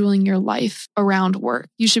scheduling your life around work.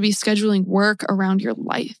 You should be scheduling work around your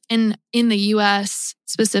life. And in the US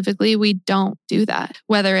specifically, we don't do that.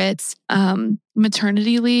 Whether it's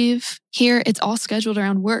maternity leave, here it's all scheduled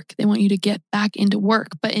around work. They want you to get back into work.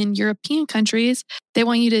 But in European countries, they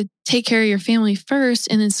want you to take care of your family first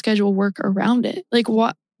and then schedule work around it. Like,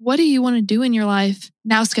 what do you want to do in your life?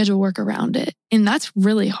 Now schedule work around it. And that's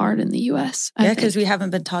really hard in the US. Yeah, because we haven't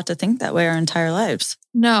been taught to think that way our entire lives.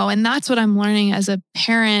 No, and that's what I'm learning as a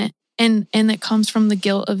parent. And that comes from the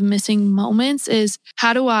guilt of missing moments, is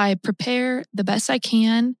how do I prepare the best I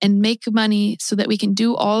can and make money so that we can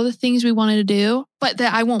do all the things we wanted to do, but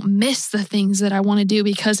that I won't miss the things that I want to do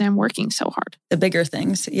because I'm working so hard. The bigger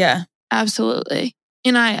things. Yeah. Absolutely.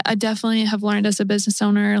 And I definitely have learned as a business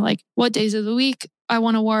owner, like what days of the week I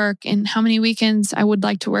want to work and how many weekends I would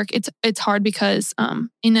like to work. It's hard because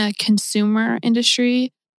in a consumer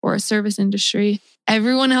industry or a service industry,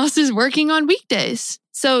 everyone else is working on weekdays.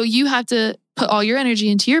 So you have to put all your energy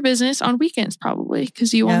into your business on weekends, probably,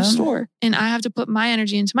 because you own a store. And I have to put my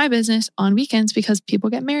energy into my business on weekends because people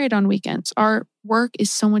get married on weekends. Our work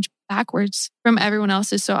is so much backwards from everyone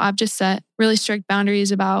else's. So I've just set really strict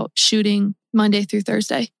boundaries about shooting Monday through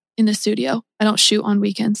Thursday in the studio. I don't shoot on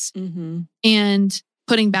weekends. And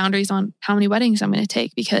putting boundaries on how many weddings I'm going to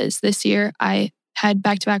take, because this year I had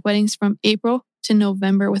back-to-back weddings from April to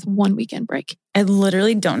November with 1 weekend break. I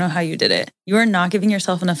literally don't know how you did it. You are not giving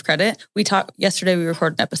yourself enough credit. We talked yesterday, we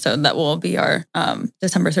recorded an episode that will be our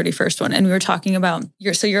December 31st one. And we were talking about,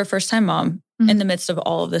 you're a first-time mom in the midst of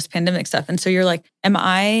all of this pandemic stuff. And so you're like, am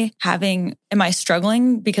I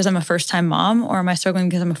struggling because I'm a first-time mom, or am I struggling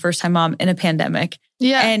because I'm a first-time mom in a pandemic?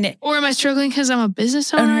 Yeah. Or am I struggling because I'm a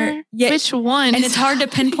business owner? Yeah. Which one? And it's hard to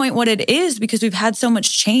pinpoint what it is, because we've had so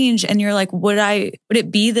much change, and you're like, would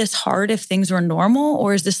it be this hard if things were normal?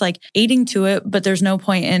 Or is this like aiding to it, but there's no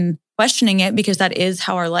point in questioning it because that is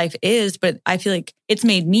how our life is. But I feel like it's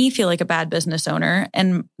made me feel like a bad business owner.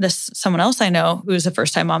 And someone else I know who is a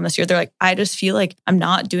first-time mom this year, they're like, I just feel like I'm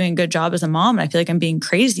not doing a good job as a mom. And I feel like I'm being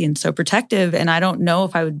crazy and so protective. And I don't know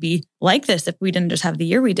if I would be like this if we didn't just have the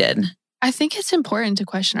year we did. I think it's important to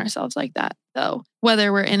question ourselves like that, though,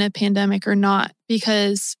 whether we're in a pandemic or not,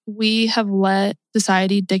 because we have let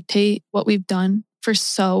society dictate what we've done for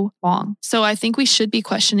so long. So I think we should be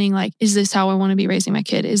questioning, like, is this how I want to be raising my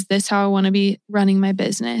kid? Is this how I want to be running my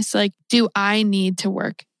business? Like, do I need to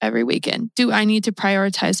work every weekend? Do I need to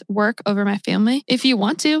prioritize work over my family? If you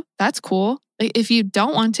want to, that's cool. Like, if you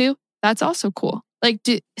don't want to, that's also cool. Like,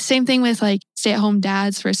 same thing with like stay-at-home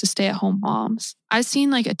dads versus stay-at-home moms. I've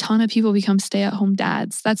seen like a ton of people become stay-at-home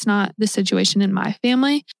dads. That's not the situation in my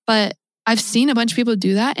family, but I've seen a bunch of people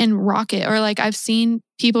do that and rock it. Or like I've seen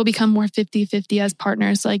people become more 50-50 as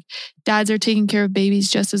partners. Like dads are taking care of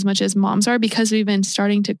babies just as much as moms are because we've been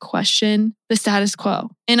starting to question the status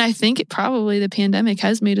quo. And I think probably the pandemic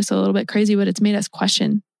has made us a little bit crazy, but it's made us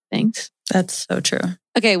question things. That's so true.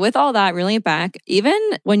 Okay, with all that, reeling it back, even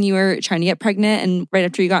when you were trying to get pregnant and right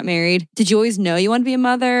after you got married, did you always know you wanted to be a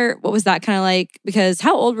mother? What was that kind of like? Because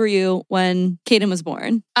how old were you when Kaden was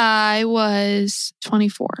born? I was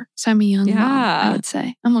 24. So I'm a young mom, I would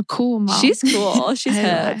say. I'm a cool mom. She's cool. She's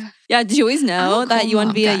hip. Yeah, did you always know that you wanted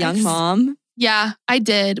to be a young mom? Yeah, I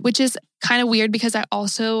did, which is kind of weird because I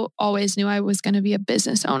also always knew I was going to be a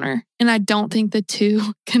business owner. And I don't think the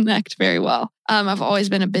two connect very well. I've always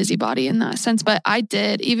been a busybody in that sense, but I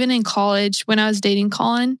did. Even in college, when I was dating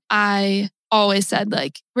Colin, I always said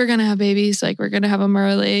like, we're going to have babies. Like, we're going to have them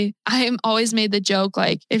early. I always made the joke,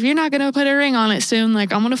 like, if you're not going to put a ring on it soon,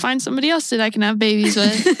 like, I'm going to find somebody else that I can have babies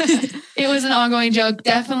with. It was an ongoing joke,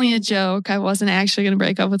 definitely a joke. I wasn't actually going to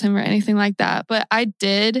break up with him or anything like that. But I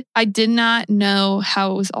did not know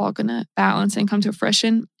how it was all going to balance and come to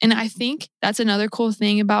fruition. And I think that's another cool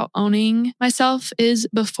thing about owning myself is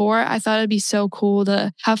before I thought it'd be so cool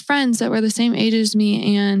to have friends that were the same age as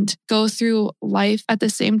me and go through life at the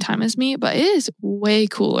same time as me. But it is way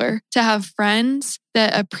cooler to have friends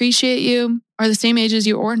that appreciate you, are the same age as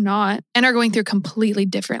you or not, and are going through completely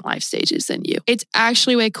different life stages than you. It's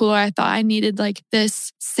actually way cooler. I thought I needed like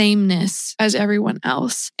this sameness as everyone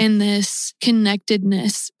else and this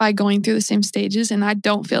connectedness by going through the same stages. And I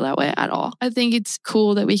don't feel that way at all. I think it's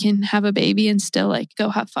cool that we can have a baby and still like go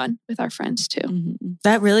have fun with our friends too. Mm-hmm.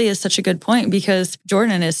 That really is such a good point because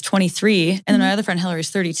Jordan is 23 and then my other friend Hillary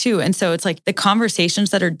is 32. And so it's like the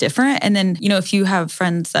conversations that are different. And then, you know, if you have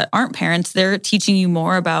friends that aren't parents, they're teaching you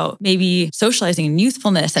more about maybe socializing and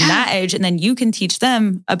youthfulness and that age. And then you can teach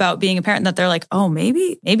them about being a parent that they're like, oh,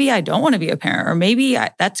 maybe I don't want to be a parent, or maybe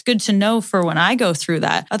that's good to know for when I go through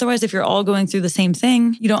that. Otherwise, if you're all going through the same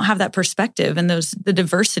thing, you don't have that perspective and the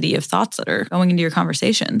diversity of thoughts that are going into your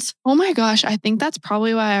conversations. Oh my gosh. I think that's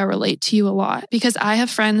probably why I relate to you a lot because I have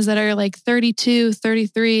friends that are like 32,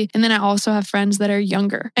 33, and then I also have friends that are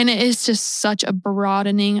younger. And it is just such a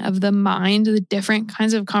broadening of the mind, the different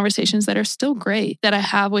kinds of conversations that are still great that I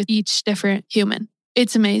have with each different human.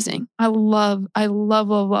 It's amazing. I love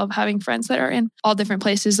having friends that are in all different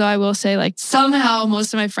places. Though I will say like somehow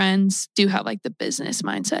most of my friends do have like the business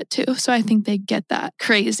mindset too. So I think they get that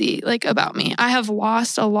crazy like about me. I have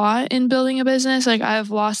lost a lot in building a business. Like I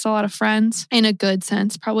have lost a lot of friends in a good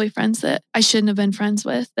sense, probably friends that I shouldn't have been friends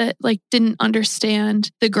with that like didn't understand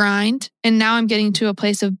the grind. And now I'm getting to a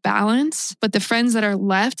place of balance. But the friends that are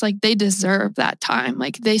left, like they deserve that time.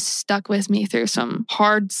 Like they stuck with me through some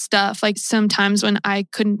hard stuff. Like sometimes when I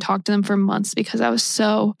couldn't talk to them for months because I was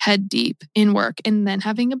so head deep in work and then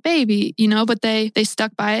having a baby, you know, but they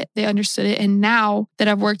stuck by it. They understood it. And now that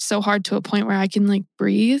I've worked so hard to a point where I can like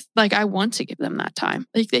breathe, like I want to give them that time.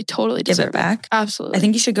 Like they totally deserve it back. Absolutely. I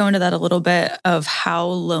think you should go into that a little bit of how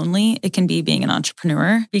lonely it can be being an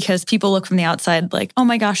entrepreneur because people look from the outside like, oh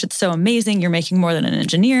my gosh, it's so amazing. You're making more than an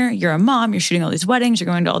engineer. You're a mom. You're shooting all these weddings. You're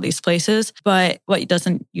going to all these places. But what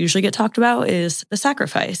doesn't usually get talked about is the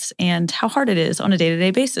sacrifice and how hard it is on a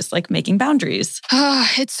day-to-day basis, like making boundaries.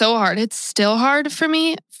 It's so hard. It's still hard for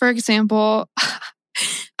me. For example,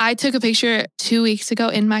 I took a picture 2 weeks ago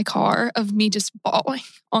in my car of me just bawling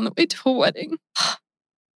on the way to a wedding.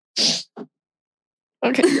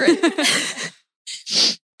 Okay, great.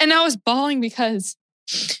 And I was bawling because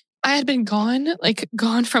I had been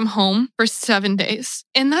gone from home for 7 days.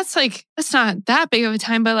 And that's not that big of a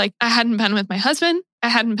time, but like I hadn't been with my husband. I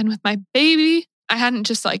hadn't been with my baby. I hadn't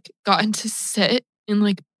just like gotten to sit and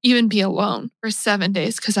like even be alone for 7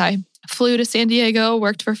 days because I flew to San Diego,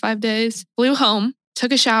 worked for 5 days, flew home,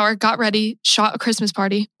 took a shower, got ready, shot a Christmas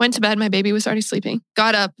party, went to bed. My baby was already sleeping,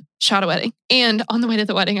 got up, shot a wedding. And on the way to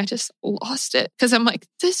the wedding, I just lost it because I'm like,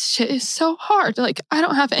 this shit is so hard. Like, I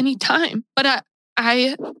don't have any time. But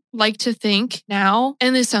I like to think now,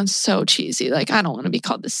 and this sounds so cheesy, like I don't want to be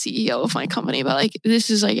called the CEO of my company, but like this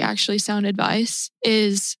is like actually sound advice,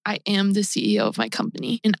 is I am the CEO of my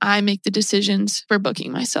company and I make the decisions for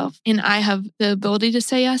booking myself. And I have the ability to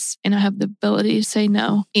say yes and I have the ability to say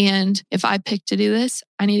no. And if I pick to do this,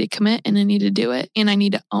 I need to commit and I need to do it. And I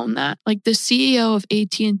need to own that. Like the CEO of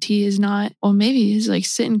AT&T is not, well, maybe he's like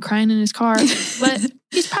sitting crying in his car, but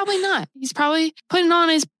he's probably not. He's probably putting on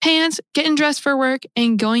his pants, getting dressed for work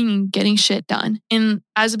and going and getting shit done. And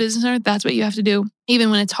as a business owner, that's what you have to do,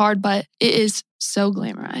 even when it's hard, but it is so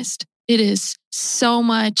glamorized. It is so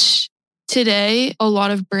much. Today, a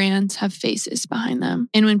lot of brands have faces behind them.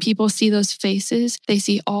 And when people see those faces, they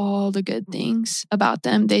see all the good things about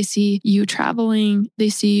them. They see you traveling. They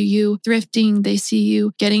see you thrifting. They see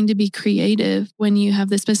you getting to be creative. When you have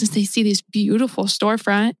this business, they see this beautiful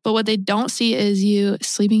storefront. But what they don't see is you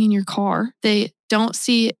sleeping in your car. They don't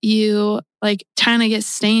see you like trying to get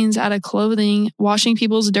stains out of clothing, washing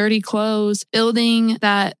people's dirty clothes, building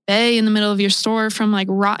that bay in the middle of your store from like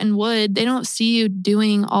rotten wood. They don't see you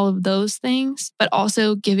doing all of those things, but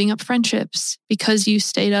also giving up friendships because you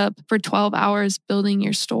stayed up for 12 hours building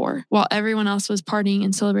your store while everyone else was partying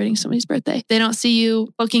and celebrating somebody's birthday. They don't see you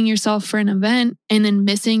booking yourself for an event and then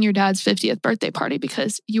missing your dad's 50th birthday party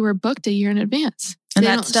because you were booked a year in advance. And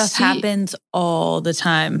that stuff happens all the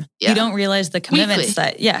time. Yeah. You don't realize the commitments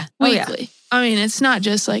Weekly. I mean, it's not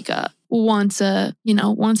just like once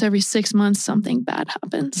every 6 months, something bad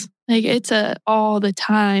happens. Like it's all the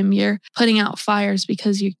time you're putting out fires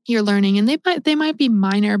because you're learning, and they might be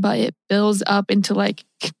minor, but it builds up into like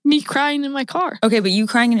me crying in my car. Okay, but you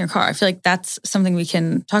crying in your car, I feel like that's something we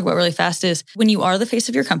can talk about really fast is when you are the face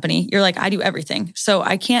of your company, you're like, I do everything. So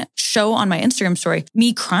I can't show on my Instagram story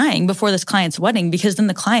me crying before this client's wedding because then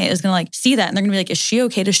the client is going to like see that and they're going to be like, is she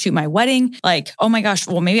okay to shoot my wedding? Like, oh my gosh,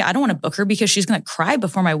 well, maybe I don't want to book her because she's going to cry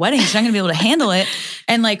before my wedding. She's not going to be able to handle it.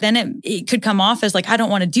 And like, then it could come off as like, I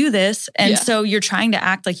don't want to do this. And so you're trying to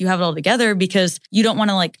act like you have it all together because you don't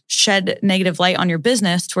want to like shed negative light on your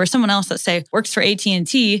business to where someone else that say works for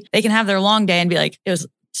AT&T, they can have their long day and be like, it was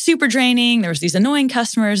super draining. There was these annoying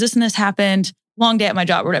customers. This and this happened. Long day at my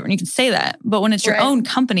job or whatever. And you can say that. But when it's your own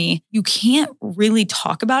company, you can't really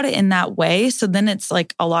talk about it in that way. So then it's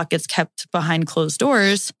like a lot gets kept behind closed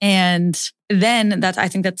doors. And then I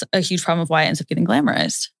think that's a huge problem of why it ends up getting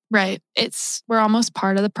glamorized. Right. We're almost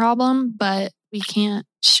part of the problem, but we can't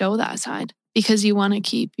show that side because you want to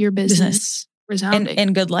keep your business resounding.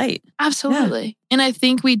 In good light. Absolutely. Yeah. And I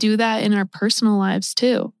think we do that in our personal lives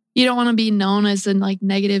too. You don't want to be known as the like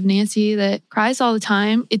negative Nancy that cries all the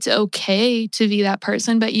time. It's okay to be that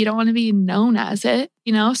person, but you don't want to be known as it,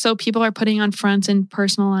 you know? So people are putting on fronts in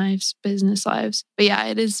personal lives, business lives. But yeah,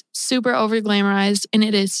 it is super over glamorized and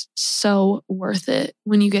it is so worth it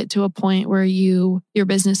when you get to a point where your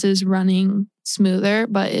business is running smoother,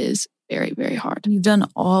 but is very, very hard. You've done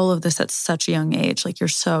all of this at such a young age. Like you're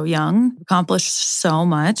so young, accomplished so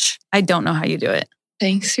much. I don't know how you do it.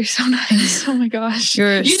 Thanks. You're so nice. Oh my gosh.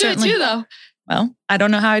 You do it too though. Well, I don't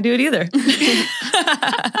know how I do it either.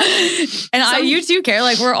 And you too, Kara.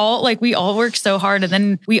 Like we all work so hard and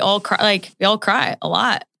then we all cry a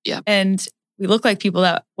lot. Yeah. And we look like people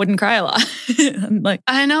that wouldn't cry a lot. Like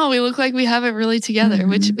I know we look like we have it really together,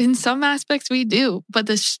 which in some aspects we do, but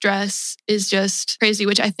the stress is just crazy,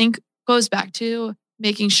 which I think goes back to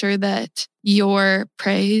making sure that your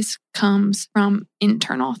praise comes from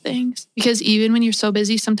internal things. Because even when you're so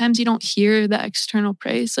busy, sometimes you don't hear the external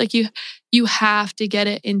praise. Like you have to get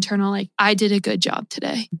it internal. Like I did a good job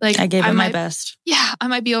today. Like I gave it my best. Yeah. I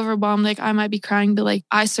might be overwhelmed. Like I might be crying, but like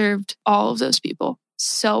I served all of those people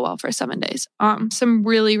so well for 7 days. Some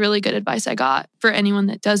really, really good advice I got for anyone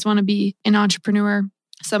that does want to be an entrepreneur,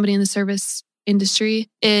 somebody in the service industry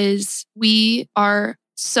is we are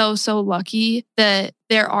so lucky that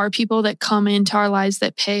there are people that come into our lives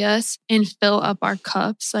that pay us and fill up our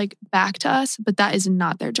cups like back to us, but that is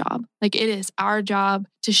not their job. Like it is our job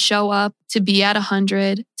to show up, to be at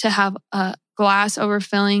 100, to have a glass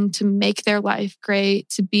overfilling, to make their life great,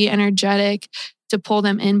 to be energetic, to pull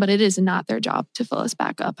them in, but it is not their job to fill us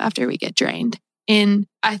back up after we get drained. And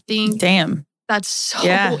I think that's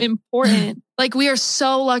so important. Like we are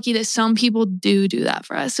so lucky that some people do that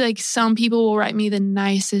for us. Like some people will write me the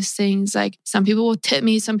nicest things. Like some people will tip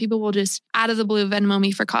me. Some people will just out of the blue Venmo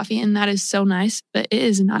me for coffee. And that is so nice, but it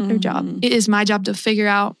is not their job. It is my job to figure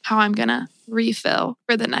out how I'm going to refill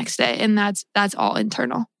for the next day. And that's all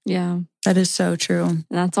internal. Yeah. That is so true. And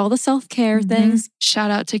that's all the self-care things.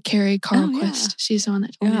 Shout out to Carrie Carlquist. She's the one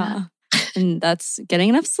that told me that. And that's getting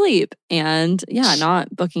enough sleep and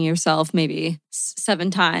not booking yourself maybe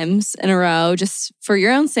 7 times in a row just for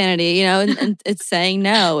your own sanity, and it's saying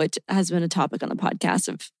no, which has been a topic on the podcast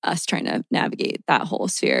of us trying to navigate that whole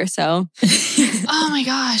sphere. So, oh my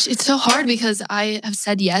gosh, it's so hard because I have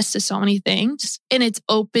said yes to so many things and it's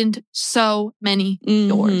opened so many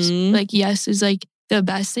doors. Like yes is like the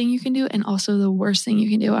best thing you can do and also the worst thing you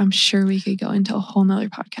can do. I'm sure we could go into a whole nother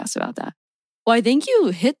podcast about that. Well, I think you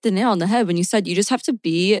hit the nail on the head when you said you just have to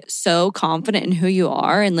be so confident in who you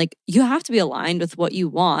are. And like, you have to be aligned with what you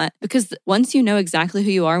want, because once you know exactly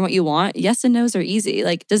who you are and what you want, yes and no's are easy.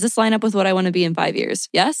 Like, does this line up with what I want to be in 5 years?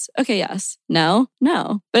 Yes. Okay. Yes. No.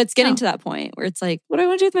 No. But it's getting to that point where it's like, what do I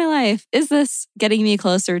want to do with my life? Is this getting me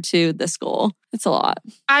closer to this goal? It's a lot.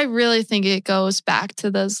 I really think it goes back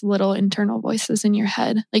to those little internal voices in your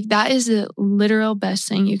head. Like that is the literal best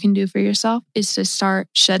thing you can do for yourself, is to start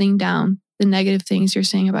shutting down the negative things you're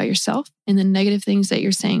saying about yourself and the negative things that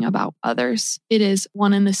you're saying about others. It is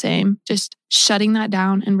one and the same. Just shutting that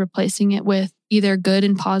down and replacing it with either good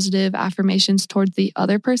and positive affirmations towards the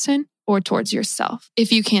other person or towards yourself.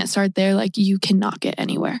 If you can't start there, like you cannot get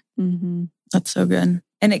anywhere. Mm-hmm. That's so good.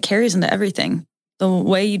 And it carries into everything. The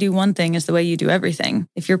way you do one thing is the way you do everything.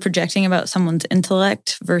 If you're projecting about someone's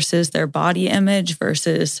intellect versus their body image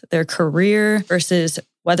versus their career versus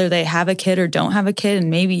whether they have a kid or don't have a kid,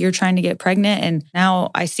 and maybe you're trying to get pregnant. And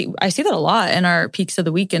now I see that a lot in our peaks of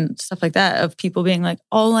the week and stuff like that, of people being like,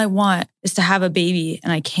 all I want is to have a baby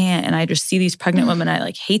and I can't. And I just see these pregnant women, I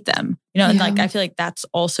like hate them, and like, I feel like that's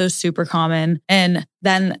also super common. And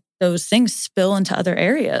then those things spill into other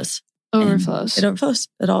areas. Overflows. It overflows.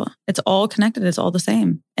 It's all connected. It's all the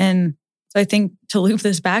same. And so I think to loop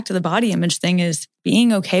this back to the body image thing is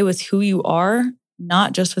being okay with who you are,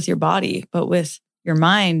 not just with your body, but with your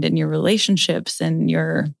mind and your relationships and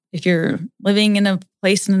if you're living in a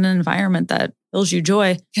place in an environment that fills you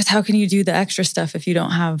joy, because how can you do the extra stuff if you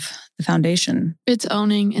don't have the foundation? It's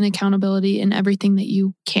owning and accountability in everything that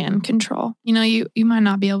you can control. You might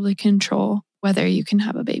not be able to control whether you can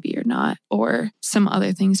have a baby or not, or some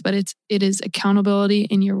other things, but it is accountability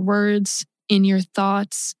in your words, in your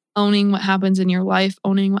thoughts, owning what happens in your life,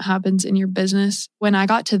 owning what happens in your business. When I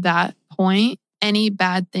got to that point, any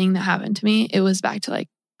bad thing that happened to me, it was back to like,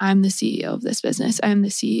 I'm the CEO of this business. I'm the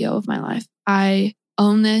CEO of my life. I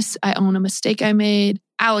own this. I own a mistake I made.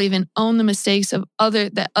 I'll even own the mistakes of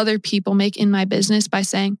that other people make in my business by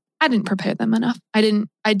saying, I didn't prepare them enough. I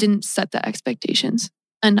didn't set the expectations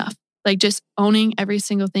enough. Like just owning every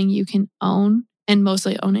single thing you can own, and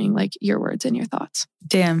mostly owning like your words and your thoughts.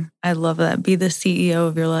 Damn, I love that. Be the CEO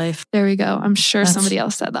of your life. There we go. I'm sure somebody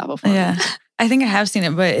else said that before. Yeah. I think I have seen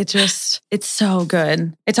it, but it's so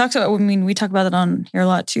good. It talks about, we talk about it on here a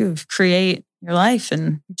lot too, of create your life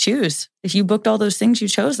and choose. If you booked all those things, you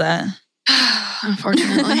chose that.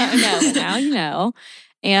 Unfortunately. No, but now you know.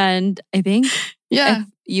 And I think if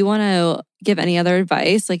you want to give any other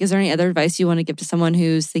advice, like, is there any other advice you want to give to someone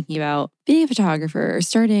who's thinking about being a photographer or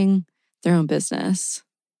starting their own business?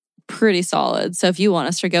 Pretty solid. So if you want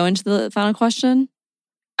us to go into the final question.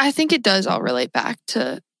 I think it does all relate back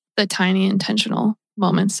to the tiny intentional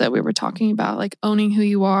moments that we were talking about, like owning who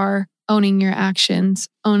you are, owning your actions,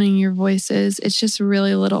 owning your voices. It's just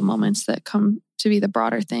really little moments that come to be the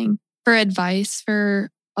broader thing. For advice for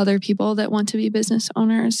other people that want to be business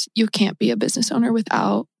owners, you can't be a business owner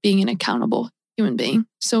without being an accountable human being.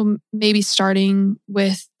 So maybe starting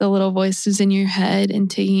with the little voices in your head and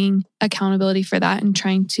taking accountability for that and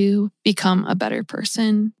trying to become a better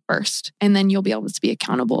person first. And then you'll be able to be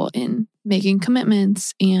accountable in making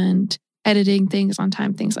commitments and editing things on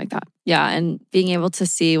time, things like that. Yeah. And being able to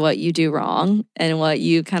see what you do wrong and what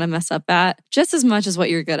you kind of mess up at just as much as what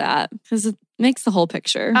you're good at, because it makes the whole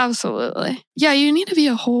picture. Absolutely. Yeah. You need to be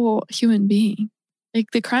a whole human being.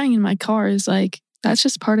 Like the crying in my car is like, that's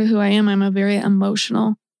just part of who I am. I'm a very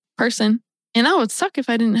emotional person. And I would suck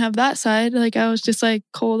if I didn't have that side. Like I was just like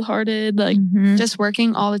cold-hearted, like just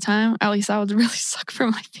working all the time. At least I would really suck for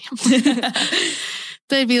my family.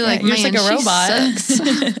 They'd be like, you're man, like a robot.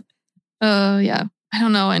 Sucks. Yeah. I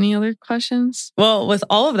don't know. Any other questions? Well, with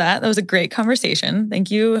all of that was a great conversation.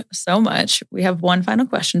 Thank you so much. We have one final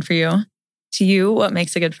question for you. To you, what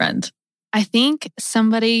makes a good friend? I think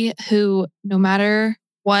somebody who, no matter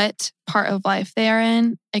what part of life they are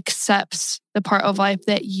in, accepts the part of life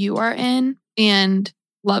that you are in and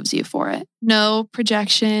loves you for it. No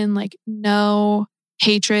projection, like no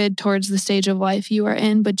hatred towards the stage of life you are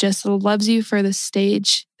in, but just loves you for the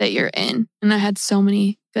stage that you're in. And I had so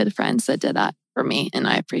many good friends that did that for me, and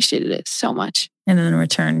I appreciated it so much. And then in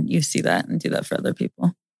return, you see that and do that for other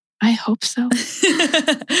people. I hope so.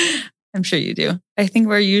 I'm sure you do. I think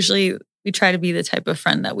we're usually we try to be the type of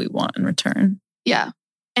friend that we want in return. Yeah.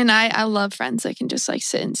 And I love friends that can just like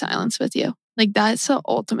sit in silence with you. Like that's the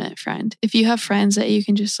ultimate friend. If you have friends that you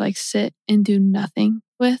can just like sit and do nothing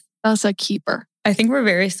with, that's a keeper. I think we're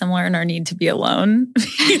very similar in our need to be alone.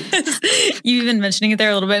 You've been mentioning it there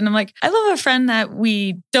a little bit. And I'm like, I love a friend that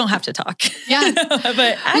we don't have to talk. Yeah.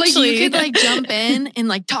 But actually, like you could like jump in and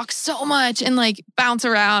like talk so much and like bounce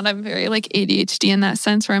around. I'm very like ADHD in that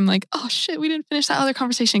sense where I'm like, oh shit, we didn't finish that other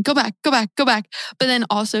conversation. Go back. But then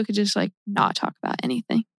also could just like not talk about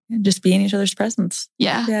anything. just be in each other's presence.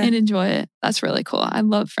 Yeah, and enjoy it. That's really cool. I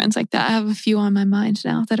love friends like that. I have a few on my mind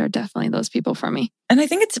now that are definitely those people for me. And I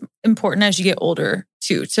think it's important as you get older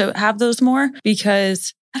too, to have those more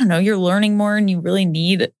because, I don't know, you're learning more and you really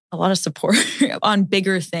need a lot of support on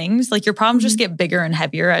bigger things. Like your problems just get bigger and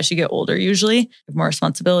heavier as you get older, usually. You have more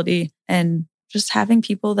responsibility and just having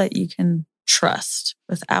people that you can trust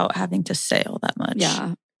without having to say all that much.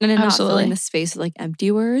 Yeah. And not filling the space with like empty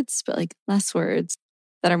words, but like less words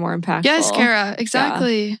that are more impactful. Yes, Kara,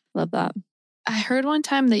 exactly. Yeah, love that. I heard one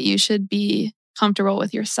time that you should be comfortable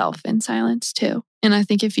with yourself in silence too. And I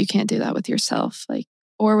think if you can't do that with yourself, like,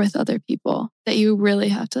 or with other people, that you really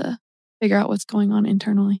have to figure out what's going on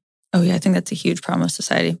internally. Oh yeah, I think that's a huge problem with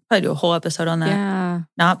society. Probably do a whole episode on that. Yeah.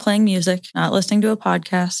 Not playing music, not listening to a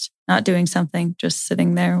podcast, not doing something, just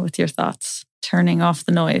sitting there with your thoughts, turning off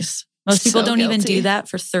the noise. Most people don't even do that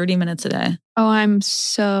for 30 minutes a day. Oh, I'm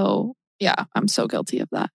so guilty of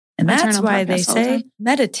that. And that's why they say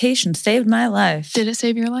meditation saved my life. Did it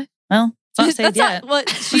save your life? Well, it's not saved yet. Not what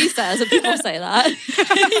she says, and people say that.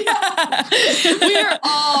 We're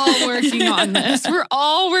all working on this. We're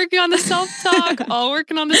all working on the self-talk, all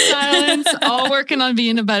working on the silence, all working on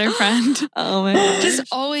being a better friend. Oh my gosh. Just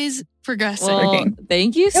always progressing. Well,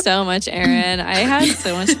 thank you so much, Erin. I had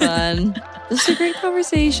so much fun. This was a great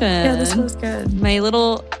conversation. Yeah, this was good. My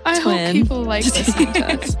little I twin. hope people like listening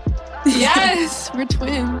to us. Yes, we're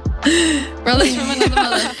twin. Brothers from another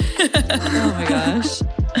mother. Oh my gosh.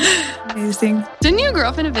 Amazing. Didn't you grow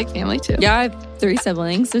up in a big family too? Yeah, I have 3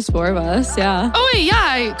 siblings. There's 4 of us. Yeah. Oh wait, yeah,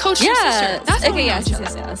 I coached your sister. That's okay.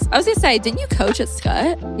 Yes. I was gonna say, didn't you coach at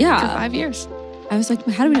Scott? Yeah, for 5 years. I was like,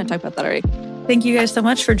 how did we not talk about that already? Thank you guys so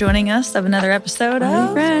much for joining us of another episode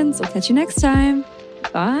of Friends. We'll catch you next time.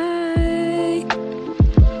 Bye.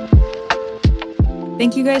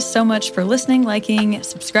 Thank you guys so much for listening, liking,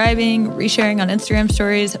 subscribing, resharing on Instagram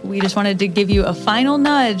stories. We just wanted to give you a final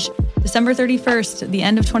nudge. December 31st, the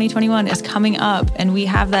end of 2021 is coming up, and we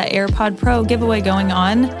have that AirPod Pro giveaway going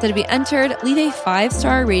on. To be entered, leave a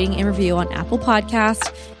 5-star rating and review on Apple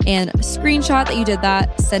Podcasts and screenshot that you did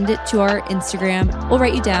that. Send it to our Instagram. We'll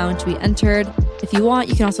write you down to be entered. If you want,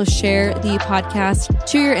 you can also share the podcast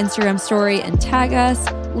to your Instagram story and tag us.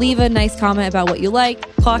 Leave a nice comment about what you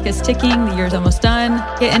like. Clock is ticking. The year's almost done.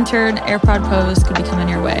 Get entered. AirPod Pros could be coming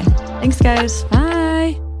your way. Thanks, guys.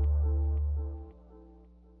 Bye.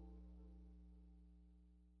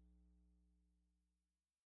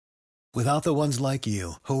 Without the ones like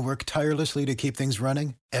you, who work tirelessly to keep things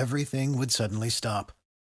running, everything would suddenly stop.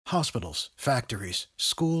 Hospitals, factories,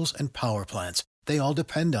 schools, and power plants, they all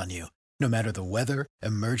depend on you. No matter the weather,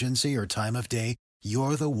 emergency, or time of day,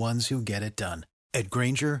 you're the ones who get it done. At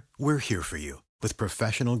Grainger, we're here for you with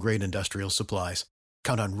professional-grade industrial supplies.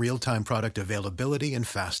 Count on real-time product availability and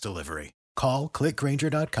fast delivery. Call, click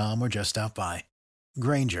Grainger.com, or just stop by.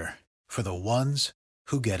 Grainger, for the ones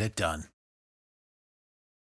who get it done.